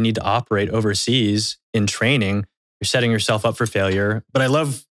of how you need to operate overseas in training, you're setting yourself up for failure. But I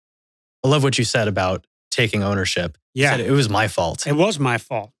love what you said about taking ownership. Yeah. You said it was my fault. It was my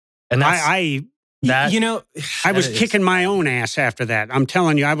fault. And that's, I was kicking my own ass after that. I'm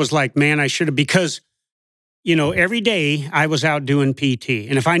telling you, I was like, man, I should have, because, you know, every day I was out doing PT.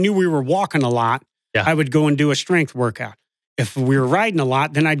 And if I knew we were walking a lot, I would go and do a strength workout. If we were riding a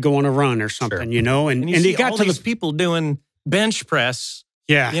lot, then I'd go on a run or something, you know. And you got to these people doing bench press,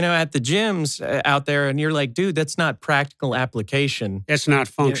 you know, at the gyms out there, and you're like, dude, that's not practical application. That's not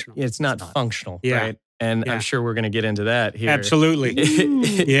functional. It's not functional, right? And I'm sure we're going to get into that here. Absolutely.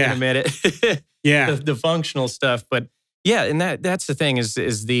 In a minute. The functional stuff. But yeah, and that's the thing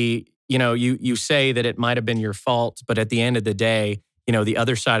is the, you know, you say that it might have been your fault, but at the end of the day, the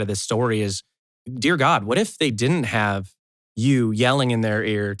other side of this story is, dear God, what if they didn't have you yelling in their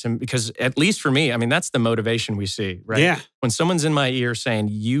ear? Because at least for me, I mean, that's the motivation we see, right? Yeah. When someone's in my ear saying,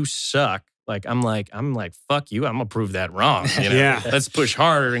 you suck, I'm like, fuck you. I'm gonna prove that wrong. Yeah. Let's push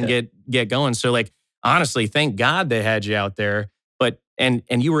harder and get going. So honestly, thank God they had you out there. But and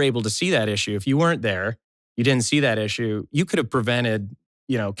you were able to see that issue. If you weren't there, you didn't see that issue, you could have prevented,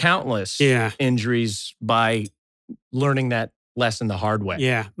 countless injuries by learning that lesson the hard way.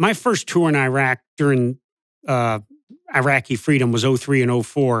 Yeah. My first tour in Iraq during Iraqi freedom was 03 and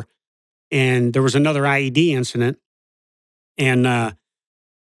 04. And there was another IED incident. And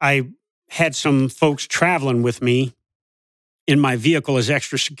I had some folks traveling with me in my vehicle as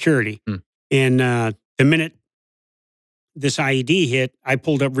extra security. And the minute this IED hit, I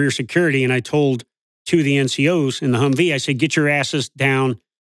pulled up rear security and I told two of the NCOs in the Humvee, I said, get your asses down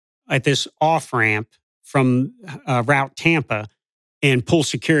at this off-ramp from Route Tampa and pull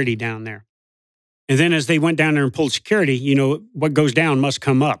security down there. And then as they went down there and pulled security, what goes down must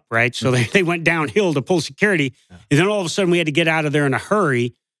come up, right? So they went downhill to pull security. And then all of a sudden we had to get out of there in a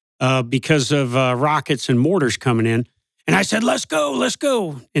hurry because of rockets and mortars coming in. And I said, let's go, let's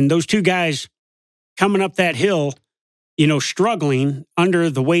go. And those two guys coming up that hill, struggling under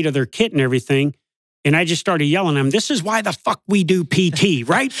the weight of their kit and everything. And I just started yelling at them, this is why the fuck we do PT,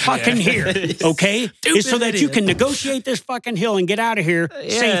 right fucking here, okay? It's so that you can negotiate this fucking hill and get out of here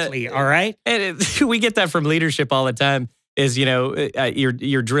safely, all right? And we get that from leadership all the time is,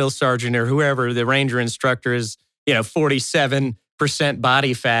 your drill sergeant or whoever, the ranger instructor is, 47%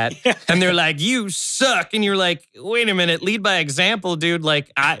 body fat. And they're like, you suck. And you're like, wait a minute, lead by example, dude.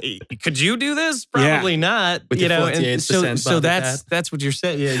 Could you do this? Probably not. With your 48% so body fat. that's what you're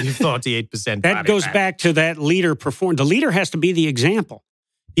saying. Yeah, you're 48% That goes fat. back to that leader perform. The leader has to be the example.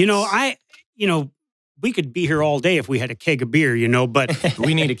 We could be here all day if we had a keg of beer, but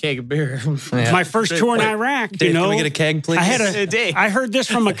we need a keg of beer. My first tour in Iraq, Dave, can we get a keg, please? I heard this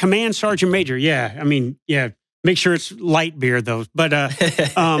from a command sergeant major. Make sure it's light beer though. But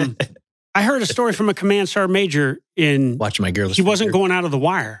I heard a story from a command sergeant major in watching my girl. He wasn't going out of the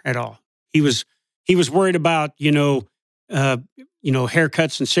wire at all. He was worried about haircuts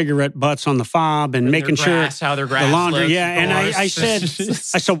and cigarette butts on the fob and making sure how their grass the laundry. looks, And I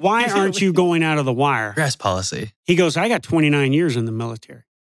said, why aren't you going out of the wire? Grass policy. He goes, I got 29 years in the military.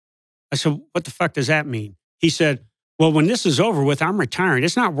 I said, what the fuck does that mean? He said, well, when this is over with, I'm retiring.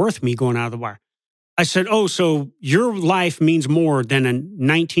 It's not worth me going out of the wire. I said, oh, so your life means more than a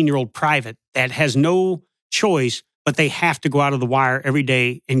 19-year-old private that has no choice, but they have to go out of the wire every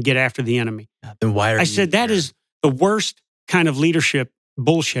day and get after the enemy. Then why are I said, that is the worst kind of leadership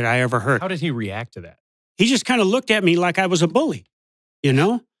bullshit I ever heard. How did he react to that? He just kind of looked at me like I was a bully,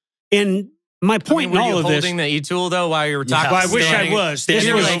 And my point in all of this. Were you holding the e-tool though while you were talking? Well, I wish I was. This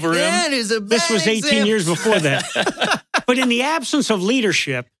was 18 years before that. But in the absence of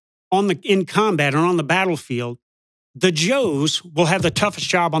leadership in combat and on the battlefield, the Joes will have the toughest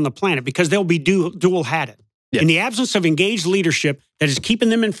job on the planet because they'll be dual-hatted. Yeah. In the absence of engaged leadership that is keeping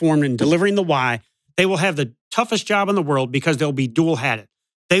them informed and delivering the why, they will have the toughest job in the world because they'll be dual-hatted.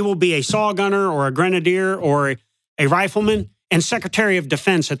 They will be a saw gunner or a grenadier or a rifleman and Secretary of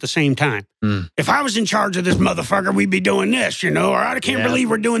Defense at the same time. If I was in charge of this motherfucker, we'd be doing this, or I can't believe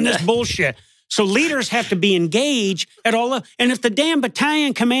we're doing this bullshit. So leaders have to be engaged at all. And if the damn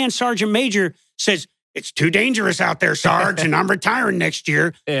battalion command sergeant major says, it's too dangerous out there, Sarge, and I'm retiring next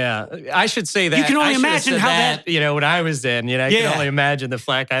year. Yeah, I should say that. You can only imagine how that, when I was in, I can only imagine the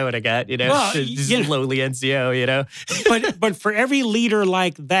flack I would have got, just lowly NCO, But for every leader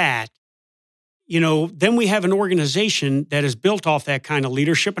like that, then we have an organization that is built off that kind of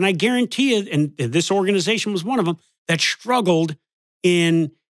leadership. And I guarantee you, and this organization was one of them, that struggled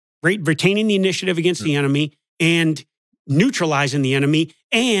in retaining the initiative against the enemy and neutralizing the enemy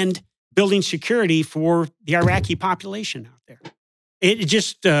and building security for the Iraqi population out there. It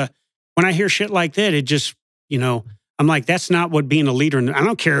just, when I hear shit like that, it just, I'm like, that's not what being a leader, I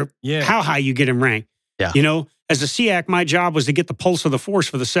don't care how high you get in rank. Yeah. As a SEAC, my job was to get the pulse of the force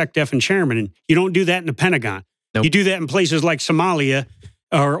for the SecDef and chairman, and you don't do that in the Pentagon. Nope. You do that in places like Somalia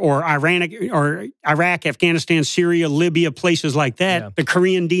or Iran, or Iraq, Afghanistan, Syria, Libya, places like that, the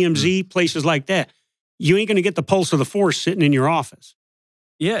Korean DMZ, places like that. You ain't going to get the pulse of the force sitting in your office.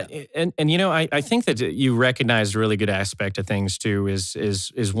 Yeah, and I think that you recognize a really good aspect of things too.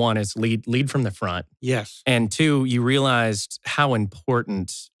 Is one, it's lead from the front. Yes, and two, you realized how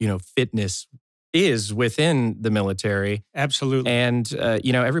important fitness is within the military. Absolutely. And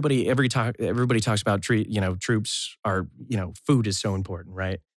everybody talks about troops are food is so important,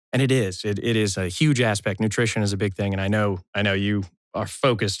 right? And it is. It is a huge aspect. Nutrition is a big thing, and I know you are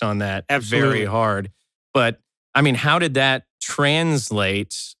focused on that Absolutely. very hard. But I mean, how did that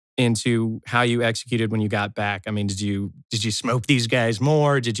translate into how you executed when you got back? I mean, did you smoke these guys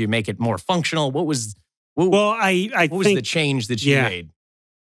more? Did you make it more functional? What was the change that you made?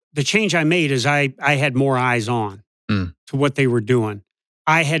 The change I made is I had more eyes on to what they were doing.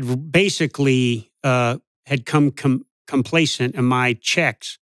 I had basically had come complacent in my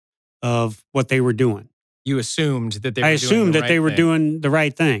checks of what they were doing. You assumed that they were doing the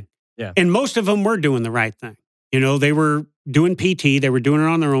right thing. Yeah. And most of them were doing the right thing. You know, they were doing PT, they were doing it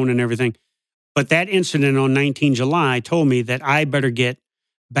on their own and everything. But that incident on 19 July told me that I better get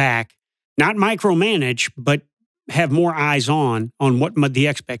back, not micromanage, but have more eyes on what the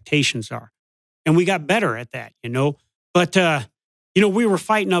expectations are. And we got better at that, you know. But, you know, we were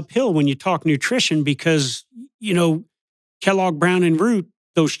fighting uphill when you talk nutrition because, you know, Kellogg, Brown, and Root,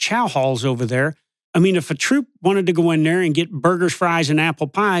 those chow halls over there, I mean, if a troop wanted to go in there and get burgers, fries, and apple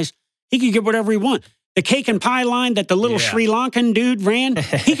pies, he could get whatever he wanted. The cake and pie line that the little Sri Lankan dude ran,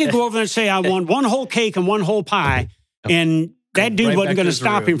 he could go over there and say, I want one whole cake and one whole pie. And that dude wasn't going to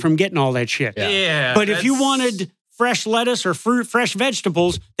stop him from getting all that shit. Yeah. But if you wanted fresh lettuce or fruit, fresh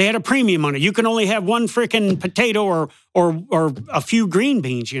vegetables, they had a premium on it. You can only have one freaking potato or a few green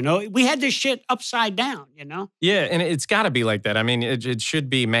beans, you know? We had this shit upside down, you know? Yeah, and it's got to be like that. I mean, it should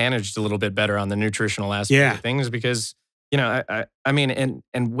be managed a little bit better on the nutritional aspect of things because, you know, I mean, and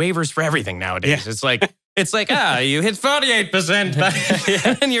waivers for everything nowadays. Yeah. It's like, you hit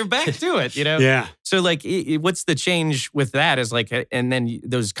 48% and you're back to it, you know? Yeah. So like, what's the change with that is like, and then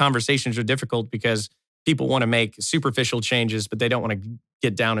those conversations are difficult because people want to make superficial changes, but they don't want to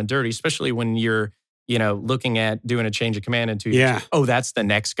get down and dirty, especially when you're, you know, looking at doing a change of command in 2 years. Yeah. Oh, that's the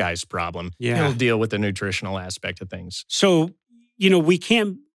next guy's problem. Yeah. He'll deal with the nutritional aspect of things. So, you know, we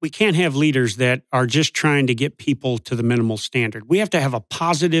can't have leaders that are just trying to get people to the minimal standard. We have to have a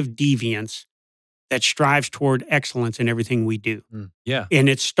positive deviance that strives toward excellence in everything we do. Yeah. And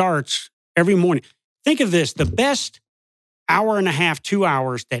it starts every morning. Think of this, the best hour and a half, 2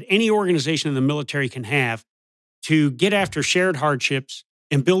 hours that any organization in the military can have to get after shared hardships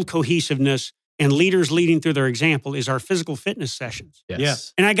and build cohesiveness and leaders leading through their example is our physical fitness sessions. Yes. Yeah.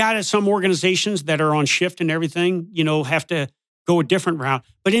 And I got it, some organizations that are on shift and everything, you know, have to go a different route.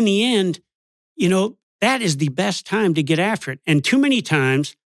 But in the end, you know, that is the best time to get after it. And too many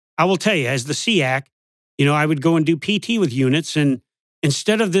times, I will tell you, as the SEAC, you know, I would go and do PT with units. And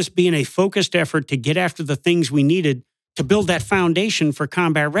instead of this being a focused effort to get after the things we needed to build that foundation for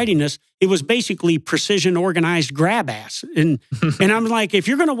combat readiness, it was basically precision organized grab ass. And I'm like, if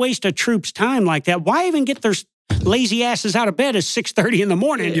you're going to waste a troop's time like that, why even get their lazy asses out of bed at 6:30 in the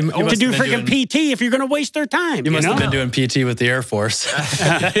morning to do freaking PT if you're going to waste their time? You must have been doing PT with the Air Force.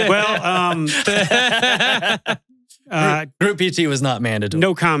 Group PT was not mandatory.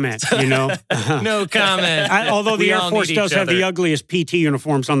 No comment, you know. No comment. Although the Air Force does have the ugliest PT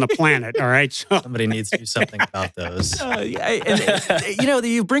uniforms on the planet, all right? So. Somebody needs to do something about those. You know,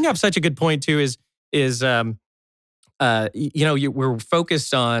 you bring up such a good point, too, is you know, we're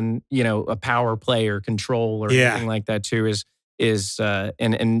focused on, you know, a power play or control or anything like that, too,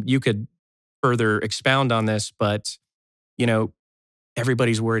 and you could further expound on this, but, you know,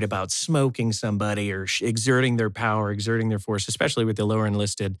 everybody's worried about smoking somebody or exerting their power, exerting their force, especially with the lower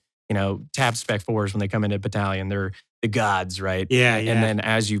enlisted, you know, tab spec 4s when they come into battalion, they're the gods, right? Yeah. And then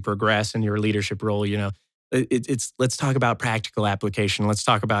as you progress in your leadership role, you know, it's let's talk about practical application. Let's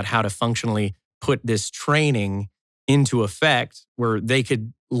talk about how to functionally put this training into effect where they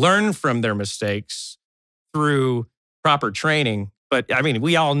could learn from their mistakes through proper training. But I mean,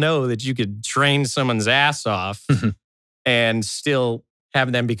 we all know that you could train someone's ass off and still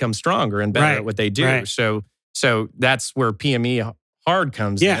have them become stronger and better at what they do. Right. So that's where PME hard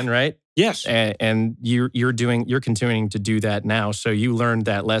comes in, right? Yes. And you're continuing to do that now. So you learned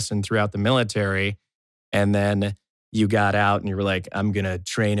that lesson throughout the military, and then you got out and you were like, I'm going to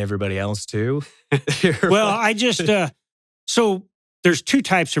train everybody else too. Well, I just, so there's two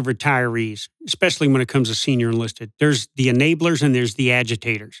types of retirees, especially when it comes to senior enlisted. There's the enablers and there's the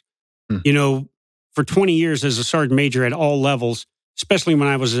agitators. You know, for 20 years as a sergeant major at all levels, especially when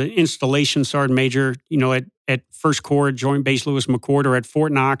I was an installation sergeant major, you know, at First Corps, at Joint Base Lewis McChord, or at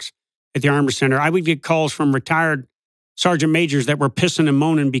Fort Knox at the Armor Center, I would get calls from retired sergeant majors that were pissing and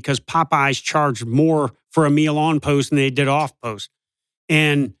moaning because Popeyes charged more for a meal on post than they did off post.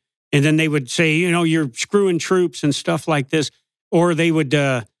 And then they would say, you know, you're screwing troops and stuff like this. Or they would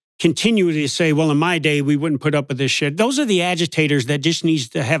continue to say, well, in my day, we wouldn't put up with this shit. Those are the agitators that just needs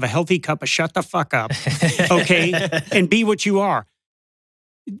to have a healthy cup of shut the fuck up, okay, and be what you are.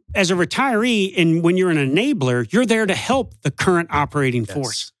 as a retiree, and when you're an enabler, you're there to help the current operating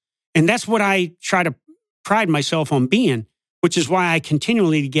force. And that's what I try to pride myself on being, which is why I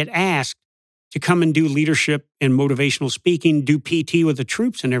continually get asked to come and do leadership and motivational speaking, do PT with the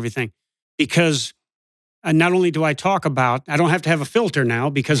troops and everything. Because not only do I talk about, I don't have to have a filter now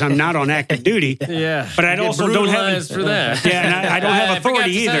because I'm not on active duty. Yeah. But I also don't have for that. Yeah, and I don't have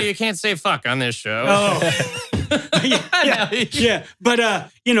authority either. You can't say fuck on this show. Oh. yeah.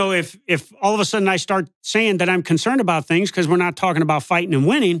 But you know, if all of a sudden I start saying that I'm concerned about things because we're not talking about fighting and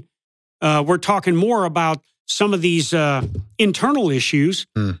winning, we're talking more about some of these internal issues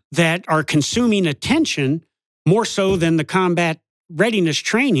that are consuming attention more so than the combat readiness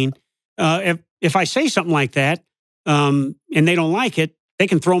training. If I say something like that and they don't like it, they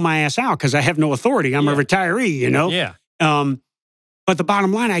can throw my ass out because I have no authority. I'm a retiree, you know? Yeah. But the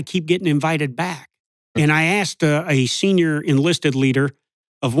bottom line, I keep getting invited back. And I asked a senior enlisted leader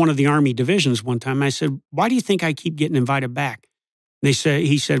of one of the Army divisions one time, I said, why do you think I keep getting invited back? He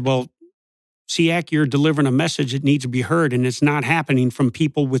said, well, SEAC, you're delivering a message that needs to be heard, and it's not happening from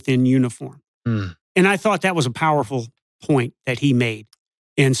people within uniform. And I thought that was a powerful point that he made.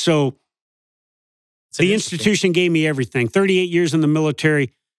 And so the institution gave me everything. 38 years in the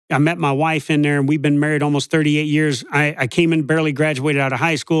military. I met my wife in there, and we've been married almost 38 years. I came in, barely graduated out of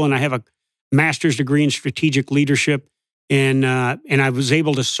high school, and I have a master's degree in strategic leadership, and I was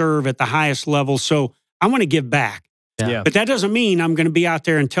able to serve at the highest level. So I want to give back. Yeah. But that doesn't mean I'm going to be out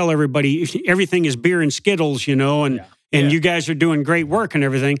there and tell everybody everything is beer and Skittles, you know, and you guys are doing great work and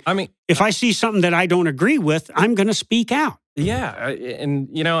everything. I mean, if I see something that I don't agree with, I'm going to speak out. Yeah. And,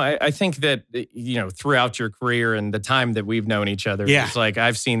 you know, I think that, you know, throughout your career and the time that we've known each other, it's like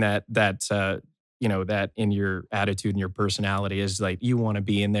I've seen that you know, that in your attitude and your personality is like you want to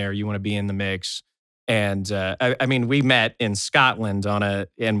be in there, you want to be in the mix. And I mean, we met in Scotland and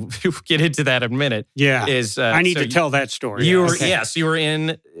we'll get into that in a minute. Yeah. I need to tell that story. You were, yes, you were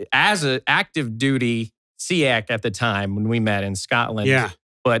in as an active duty SEAC at the time when we met in Scotland. Yeah.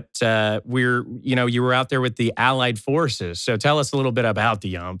 But you were out there with the Allied forces. So tell us a little bit about the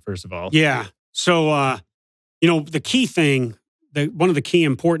YOM, first of all. Yeah. So, you know, the key thing, one of the key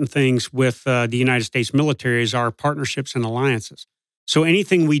important things with the United States military is our partnerships and alliances. So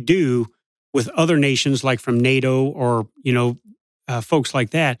anything we do with other nations, like from NATO or, you know, folks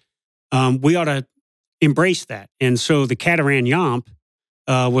like that, we ought to embrace that. And so the Catamaran Yomp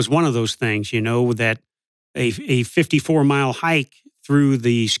was one of those things, you know, that a 54-mile hike through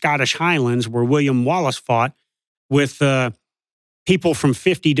the Scottish Highlands where William Wallace fought with people from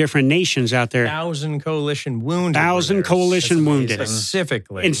 50 different nations out there. 1,000 coalition wounded. 1,000 coalition wounded.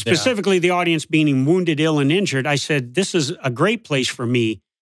 Specifically. And specifically the audience being wounded, ill, and injured. I said, this is a great place for me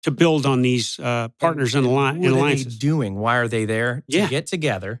to build on these partners and alliances. What are they doing? Why are they there? To get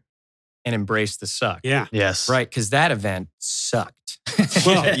together and embrace the suck. Yeah. Yes. Right, because that event sucked.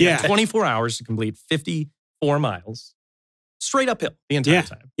 Well, yeah. 24 hours to complete 54 miles. Straight uphill the entire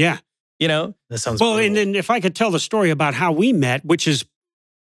time. Yeah. You know? That sounds well, brutal. and then if I could tell the story about how we met, which has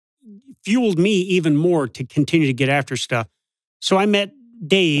fueled me even more to continue to get after stuff. So I met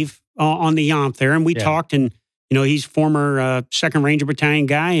Dave on the Yomp there, and we talked, and you know, he's former 2nd Ranger Battalion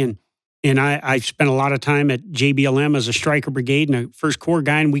guy, and I spent a lot of time at JBLM as a Stryker Brigade and a 1st Corps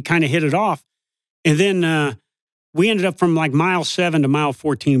guy, and we kind of hit it off. And then we ended up from like mile 7 to mile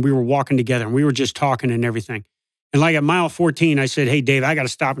 14, we were walking together, and we were just talking and everything. And like at mile 14, I said, hey, Dave, I got to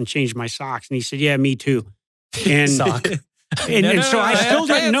stop and change my socks. And he said, yeah, me too. And, Sock. and so I still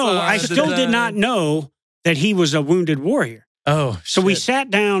didn't know. I still did not know that he was a wounded warrior. Oh, so we sat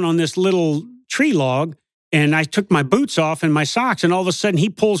down on this little tree log, and I took my boots off and my socks, and all of a sudden he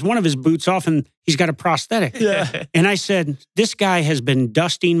pulls one of his boots off and he's got a prosthetic. Yeah. And I said, this guy has been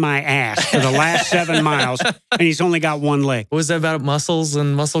dusting my ass for the last 7 miles, and he's only got one leg. What was that about muscles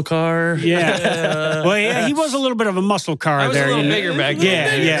and muscle car? Yeah. Well, yeah, he was a little bit of a muscle car there. I was a little bigger back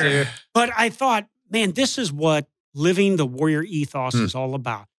then. Yeah. But I thought, man, this is what living the warrior ethos is all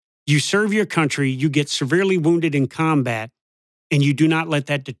about. You serve your country, you get severely wounded in combat, and you do not let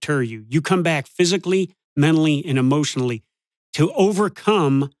that deter you. You come back physically, mentally, and emotionally to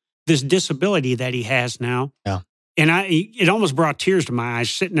overcome this disability that he has now. Yeah. And it almost brought tears to my eyes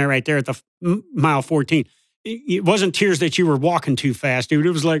sitting there right there at the mile 14. It wasn't tears that you were walking too fast, dude.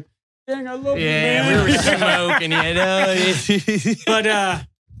 It was like, dang, I love you, man. We were smoking, you know.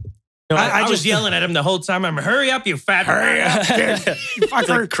 But I was yelling at him the whole time. I'm hurry up, you fat. Hurry up, dude.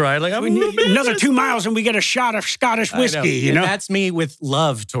 Fucker. Cried like, we need another 2 miles and we get a shot of Scottish whiskey, you know? That's me with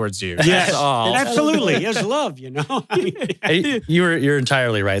love towards you. Yes, that's all. Absolutely. It's love, you know? You're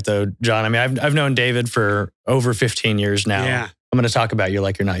entirely right, though, John. I mean, I've known David for over 15 years now. Yeah. I'm going to talk about you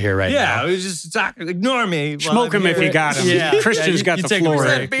like you're not here right now. Yeah, I was just talking. Ignore me. Smoke him if you got him. Yeah. Christian's got the floor. Where's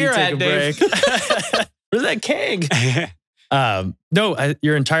that beer at, Dave? Where's that keg? No,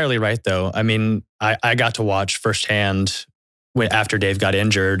 you're entirely right, though. I mean, I got to watch firsthand after Dave got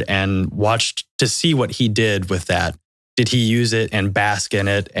injured and watched to see what he did with that. Did he use it and bask in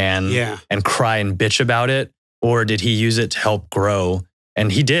it and cry and bitch about it? Or did he use it to help grow? And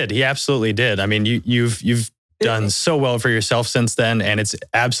he did. He absolutely did. I mean, you've done so well for yourself since then, and it's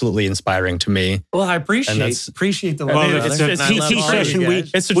absolutely inspiring to me. Well, I appreciate the love. Well, it's a PT session.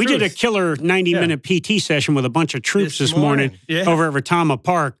 We did a killer 90-minute PT session with a bunch of troops this morning over at Tampa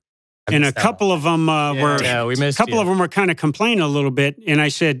Park. And a couple of them were kind of complaining a little bit. And I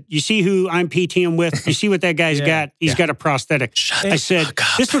said, "You see who I'm PTing with? You see what that guy's got? He's got a prosthetic." I said,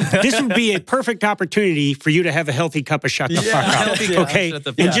 "This would be a perfect opportunity for you to have a healthy cup of shut the fuck up, okay?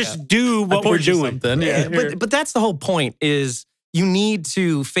 And just do what we're doing." But that's the whole point. Is you need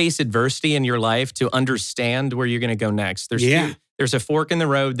to face adversity in your life to understand where you're going to go next. There's a fork in the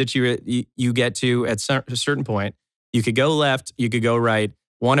road that you get to at a certain point. You could go left. You could go right.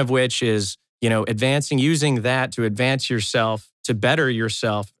 One of which is, using that to advance yourself, to better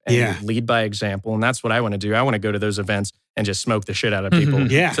yourself and lead by example. And that's what I want to do. I want to go to those events and just smoke the shit out of people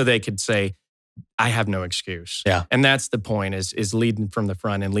so they could say, I have no excuse. Yeah. And that's the point is leading from the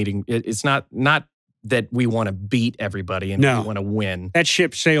front and leading. It's not that we want to beat everybody and we want to win. That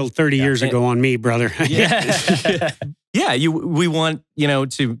ship sailed 30 years ago on me, brother. We want,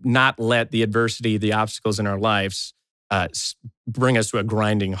 to not let the adversity, the obstacles in our lives bring us to a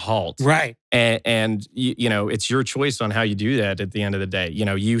grinding halt. Right. And it's your choice on how you do that at the end of the day.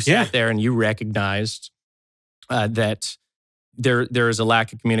 You sat there and you recognized that there is a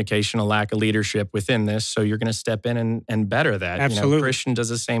lack of communication, a lack of leadership within this. So you're going to step in and better that. Absolutely. Christian does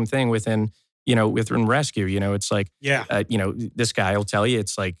the same thing within rescue. It's like, this guy will tell you,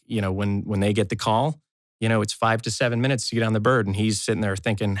 it's like, when they get the call, it's 5 to 7 minutes to get on the bird. And he's sitting there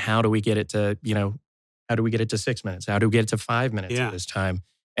thinking, how do we get it to, how do we get it to 6 minutes? How do we get it to 5 minutes at this time?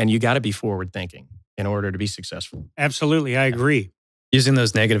 And you got to be forward thinking in order to be successful. Absolutely. I agree. Using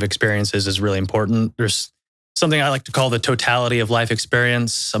those negative experiences is really important. There's something I like to call the totality of life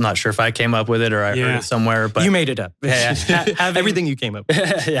experience. I'm not sure if I came up with it or I heard it somewhere, but you made it up. Everything you came up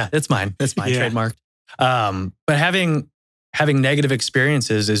with. Yeah, it's mine. It's mine, trademarked. But having negative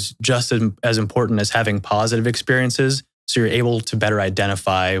experiences is just as important as having positive experiences. So you're able to better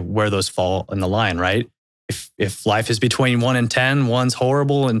identify where those fall in the line, right? If life is between 1 and 10, 1's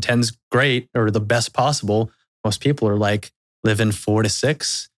horrible and 10's great or the best possible, most people are like living 4 to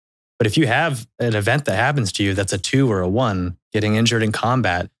 6. But if you have an event that happens to you that's a 2 or a 1, getting injured in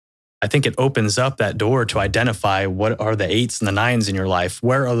combat, I think it opens up that door to identify what are the 8s and the 9s in your life.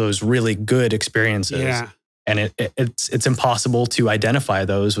 Where are those really good experiences? Yeah. And it's impossible to identify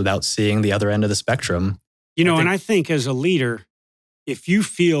those without seeing the other end of the spectrum. And I think as a leader, if you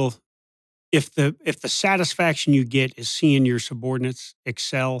feel if the satisfaction you get is seeing your subordinates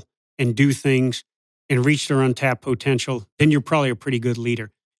excel and do things and reach their untapped potential, then you're probably a pretty good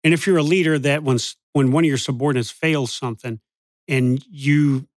leader. And if you're a leader that when one of your subordinates fails something and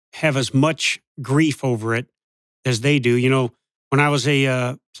you have as much grief over it as they do, when I was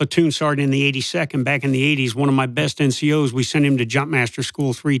a platoon sergeant in the 82nd back in the 80s, one of my best NCOs, we sent him to jump master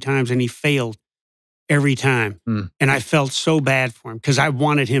school 3 times and he failed every time. And I felt so bad for him because I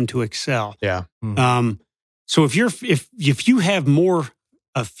wanted him to excel. Yeah. So if you have more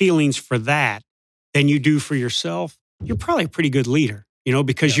feelings for that than you do for yourself, you're probably a pretty good leader,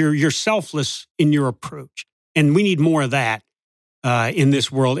 because you're selfless in your approach. And we need more of that in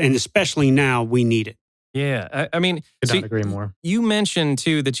this world. And especially now, we need it. Yeah. I mean, could not agree more. You mentioned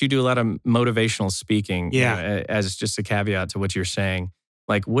too that you do a lot of motivational speaking as just a caveat to what you're saying.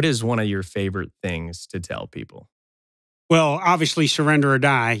 Like, what is one of your favorite things to tell people? Well, obviously, surrender or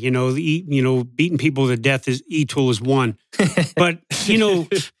die. Beating people to death tool is one. But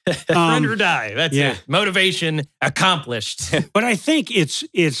surrender or die. That's it. Motivation accomplished. But I think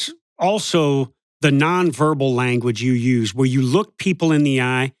it's also the nonverbal language you use, where you look people in the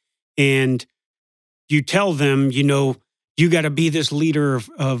eye and you tell them, you got to be this leader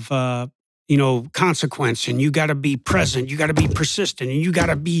of consequence, and you got to be present, you got to be persistent, and you got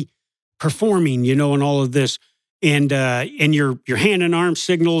to be performing, and all of this. And your hand and arm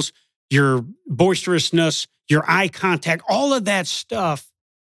signals, your boisterousness, your eye contact, all of that stuff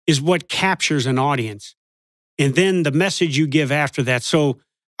is what captures an audience. And then the message you give after that. So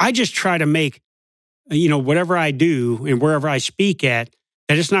I just try to make, whatever I do and wherever I speak at,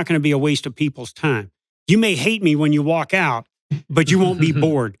 that it's not going to be a waste of people's time. You may hate me when you walk out, but you won't be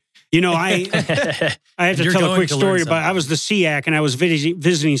bored. You know, I have to tell a quick story about, I was the SEAC and I was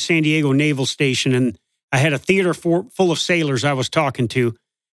visiting San Diego Naval Station, and I had a theater full of sailors I was talking to.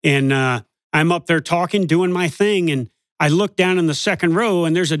 And I'm up there talking, doing my thing. And I look down in the second row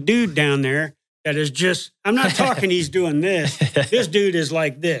and there's a dude down there that is just, I'm not talking he's doing this. This dude is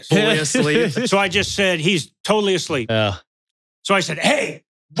like this. Fully asleep. So I just said, he's totally asleep. So I said, hey,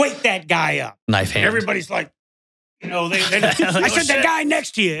 wake that guy up. Knife hand. Everybody's like, you know, I said, the guy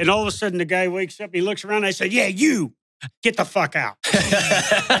next to you. And all of a sudden the guy wakes up, he looks around, and I said, yeah, you, get the fuck out.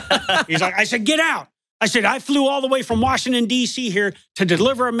 He's like, I said, get out. I said, I flew all the way from Washington, D.C. here to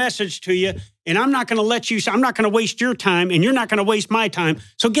deliver a message to you, and I'm not going to I'm not going to waste your time, and you're not going to waste my time,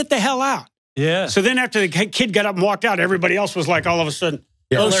 so get the hell out. Yeah. So then after the kid got up and walked out, everybody else was like, all of a sudden,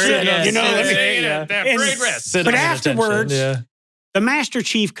 oh, shit, you know. But afterwards, the Master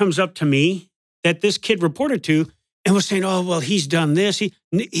Chief comes up to me that this kid reported to and was saying, oh, well, he's done this.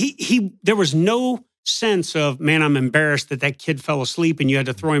 There was no sense of, man, I'm embarrassed that kid fell asleep and you had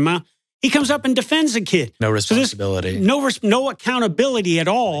to throw him out. He comes up and defends the kid. No responsibility. No accountability at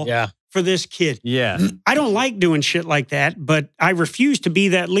all for this kid. Yeah. I don't like doing shit like that, but I refuse to be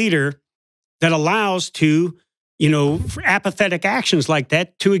that leader that allows to, you know, for apathetic actions like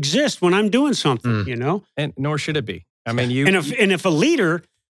that to exist when I'm doing something, you know? And nor should it be. I mean, if a leader,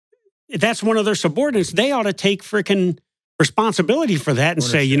 that's one of their subordinates, they ought to take freaking responsibility for that and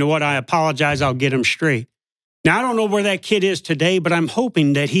say, you know what, I apologize, I'll get him straight. Now, I don't know where that kid is today, but I'm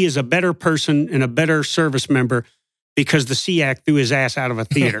hoping that he is a better person and a better service member because the SEAC threw his ass out of a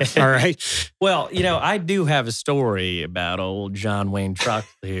theater, all right? Well, you know, I do have a story about old John Wayne Troxell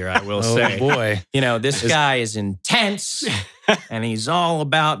here, I will say. Oh, boy. You know, this guy is intense, and he's all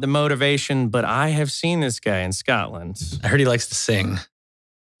about the motivation, but I have seen this guy in Scotland. I heard he likes to sing.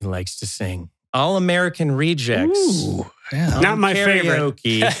 He likes to sing. All-American Rejects. Ooh, yeah. Not my favorite.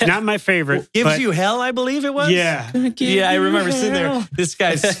 Not my favorite. Gives You Hell, I believe it was? Yeah. Yeah, I remember sitting there. This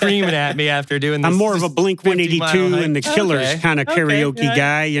guy's screaming at me after doing this. I'm more of a Blink-182 and the Killers kind of karaoke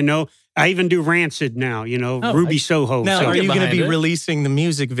guy, you know. I even do Rancid now, you know, Ruby Soho. Now, are you going to be releasing the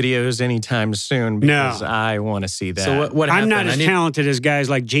music videos anytime soon? Because I want to see that. So what I'm not as talented as guys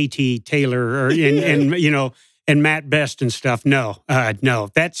like JT Taylor and you know, and Matt Best and stuff. No,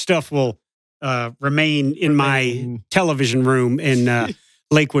 that stuff will remain in my television room in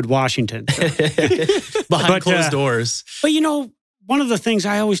Lakewood, Washington. Behind closed doors. But, you know, one of the things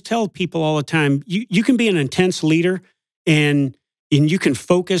I always tell people all the time, you can be an intense leader and you can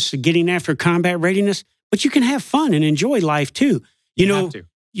focus getting after combat readiness, but you can have fun and enjoy life too. You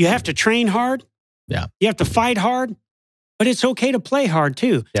have to train hard. Yeah. You have to fight hard, but it's okay to play hard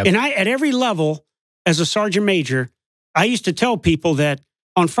too. Yep. And at every level, as a sergeant major, I used to tell people that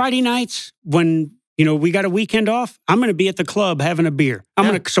on Friday nights, when, you know, we got a weekend off, I'm going to be at the club having a beer. I'm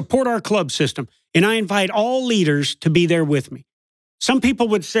going to support our club system. And I invite all leaders to be there with me. Some people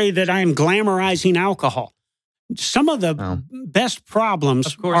would say that I am glamorizing alcohol. Some of the best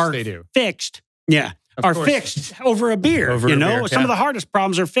problems are fixed. Yeah. Are fixed over a beer. Some of the hardest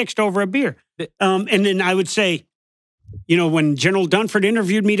problems are fixed over a beer. And then I would say, you know, when General Dunford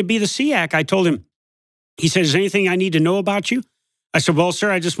interviewed me to be the SEAC, I told him, he said, is there anything I need to know about you? I said, well, sir,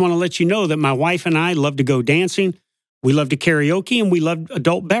 I just want to let you know that my wife and I love to go dancing. We love to karaoke and we love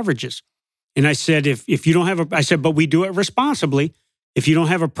adult beverages. And I said, if you don't have I said, but we do it responsibly. If you don't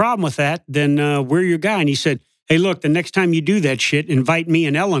have a problem with that, then we're your guy. And he said, hey, look, the next time you do that shit, invite me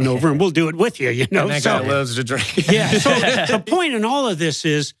and Ellen over and we'll do it with you, you know? And that guy loves to drink. Yeah. So the point in all of this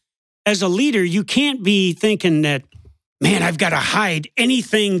is, as a leader, you can't be thinking that, man, I've got to hide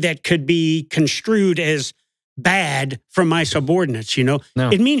anything that could be construed as bad from my subordinates, you know? No.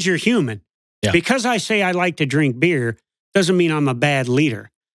 It means you're human. Yeah. Because I say I like to drink beer doesn't mean I'm a bad leader.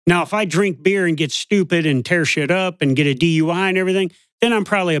 Now, if I drink beer and get stupid and tear shit up and get a DUI and everything, then I'm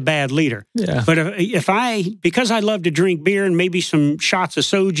probably a bad leader. Yeah. But because I love to drink beer and maybe some shots of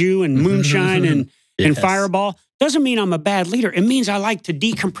soju and moonshine and fireball, doesn't mean I'm a bad leader. It means I like to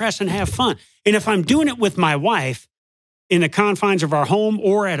decompress and have fun. And if I'm doing it with my wife in the confines of our home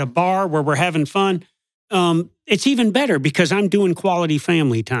or at a bar where we're having fun, it's even better because I'm doing quality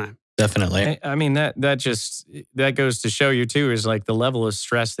family time. Definitely. I mean, that goes to show you too, is like the level of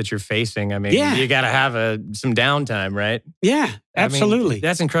stress that you're facing. I mean, you got to have some downtime, right? Yeah, absolutely. I mean,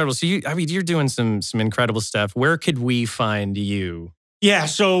 that's incredible. So you're doing some incredible stuff. Where could we find you? Yeah,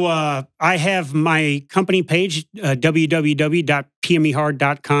 so I have my company page,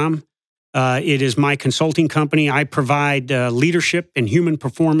 www.pmehard.com. It is my consulting company. I provide leadership and human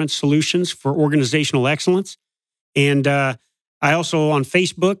performance solutions for organizational excellence. And I also, on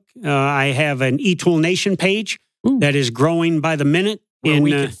Facebook, I have an eTool Nation page that is growing by the minute. Where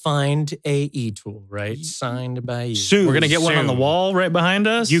we could find a e-tool, right? Signed by you. Soon. We're going to get one on the wall right behind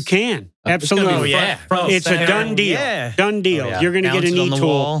us? You can. Absolutely. It's a done deal. Yeah. Done deal. You're going to get an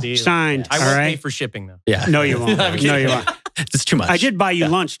e-tool signed. I won't pay for shipping, though. Yeah. No, you won't. No, you won't. It's too much. I did buy you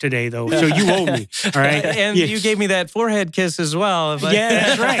lunch today, though, so you owe me. All right. And you gave me that forehead kiss as well.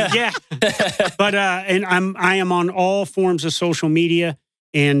 Yeah, that's right. Yeah. But and I am on all forms of social media,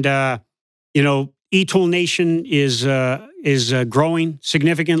 and eTool Nation is growing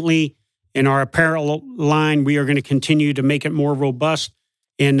significantly. In our apparel line, we are going to continue to make it more robust,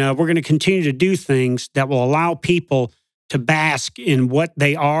 and we're going to continue to do things that will allow people to bask in what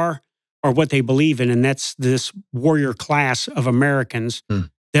they are or what they believe in, and that's this warrior class of Americans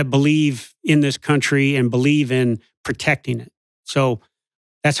that believe in this country and believe in protecting it. So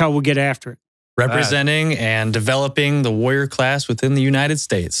that's how we'll get after it. Representing and developing the warrior class within the United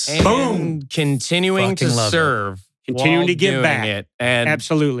States. And boom! Continuing to serve. Continuing to give back. It. And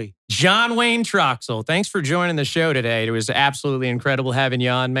absolutely. John Wayne Troxell, thanks for joining the show today. It was absolutely incredible having you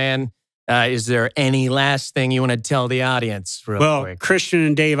on, man. Is there any last thing you want to tell the audience real quick? Christian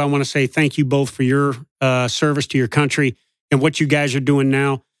and Dave, I want to say thank you both for your service to your country and what you guys are doing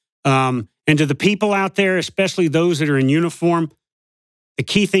now. And to the people out there, especially those that are in uniform, the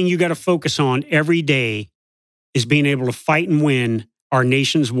key thing you got to focus on every day is being able to fight and win our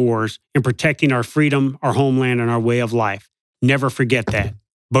nation's wars and protecting our freedom, our homeland, and our way of life. Never forget that.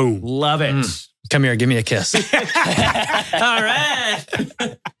 Boom. Love it. Come here, give me a kiss. All right.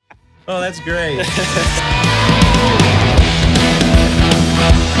 Oh, that's great.